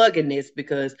I'm plugging this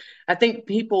because I think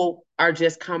people are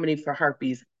just coming for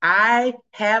herpes. I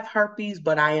have herpes,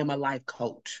 but I am a life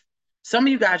coach. Some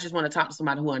of you guys just want to talk to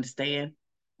somebody who understands,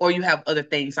 or you have other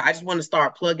things. So I just want to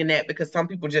start plugging that because some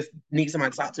people just need somebody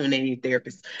to talk to and they need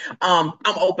therapists. I'm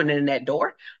opening that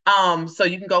door. So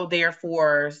you can go there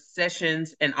for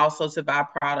sessions and also to buy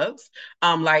products.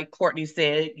 Like Courtney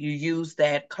said, you use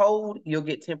that code, you'll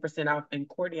get 10% off. And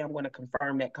Courtney, I'm going to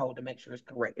confirm that code to make sure it's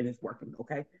correct and it's working.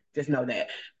 Okay. Just know that.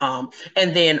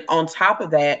 And then on top of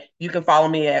that, you can follow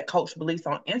me at Coach Belize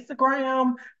on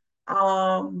Instagram.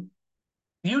 Um,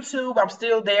 YouTube, I'm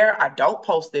still there. I don't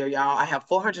post there, y'all. I have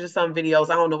 400 and some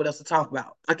videos. I don't know what else to talk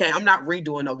about. Okay, I'm not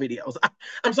redoing no videos.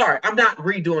 I'm sorry, I'm not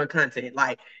redoing content.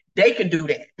 Like they can do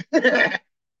that.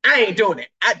 I ain't doing it.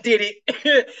 I did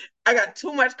it. I got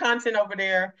too much content over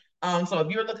there. So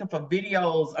if you're looking for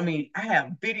videos, I mean, I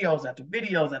have videos after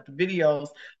videos after videos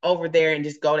over there, and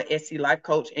just go to SC Life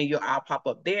Coach, and I'll pop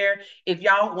up there. If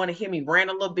y'all want to hear me rant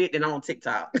a little bit, then I'm on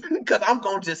TikTok because I'm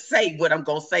gonna just say what I'm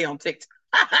gonna say on TikTok.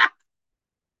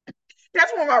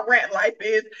 That's where my rant life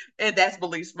is, and that's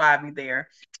Beliefs Bobby there.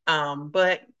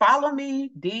 But follow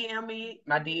me, DM me.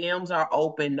 My DMs are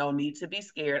open. No need to be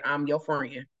scared. I'm your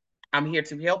friend. I'm here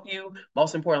to help you.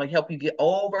 Most importantly, help you get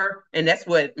over. And that's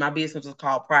what my business was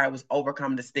called prior, was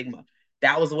overcoming the stigma.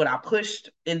 That was what I pushed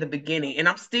in the beginning. And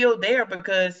I'm still there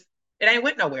because it ain't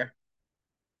went nowhere.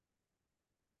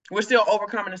 We're still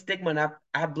overcoming the stigma, and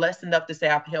I'm blessed enough to say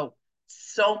I've helped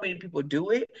so many people do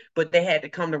it, but they had to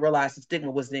come to realize the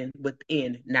stigma was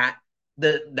within, not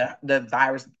the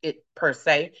virus it per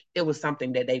se. It was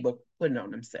something that they were putting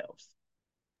on themselves.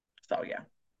 So yeah.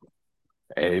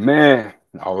 Amen.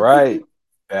 All right.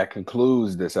 That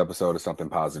concludes this episode of Something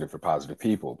Positive for Positive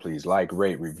People. Please like,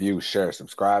 rate, review, share,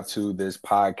 subscribe to this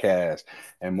podcast.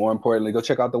 And more importantly, go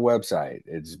check out the website.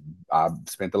 I've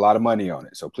spent a lot of money on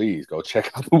it. So please go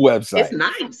check out the It's website.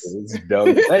 nice.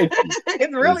 Thank you.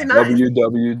 It's It's really nice.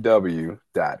 www.spfpp.com.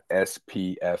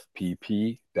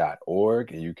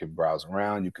 SPFPP.org, and you can browse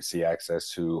around. You can see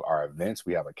access to our events.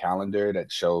 We have a calendar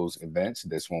that shows events.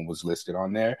 This one was listed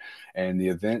on there, and the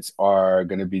events are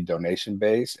going to be donation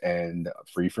based and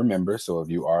free for members. So if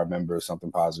you are a member of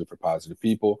Something Positive for Positive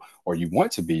People, or you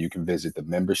want to be, you can visit the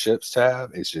memberships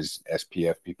tab. It's just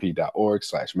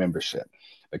spfpp.org/membership.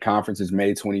 The conference is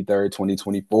May 23rd,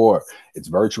 2024. It's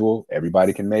virtual.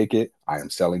 Everybody can make it. I am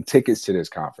selling tickets to this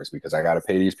conference because I got to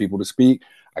pay these people to speak.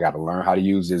 I got to learn how to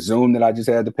use this Zoom that I just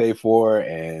had to pay for.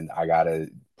 And I got to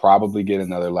probably get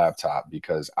another laptop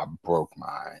because I broke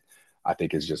mine. I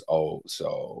think it's just old.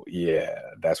 So yeah,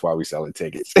 that's why we selling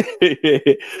tickets.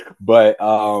 But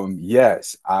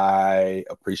yes, I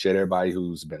appreciate everybody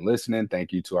who's been listening.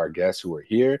 Thank you to our guests who are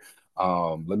here.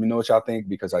 Let me know what y'all think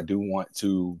because I do want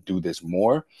to do this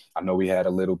more. I know we had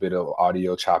a little bit of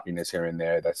audio choppiness here and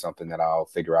there. That's something that I'll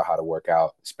figure out how to work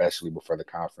out, especially before the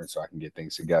conference, so I can get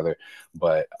things together.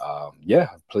 But yeah,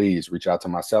 please reach out to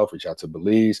myself, reach out to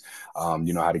Belize.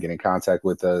 You know how to get in contact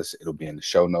with us. It'll be in the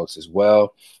show notes as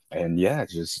well. And yeah,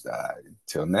 just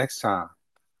till next time.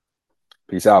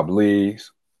 Peace out, Belize.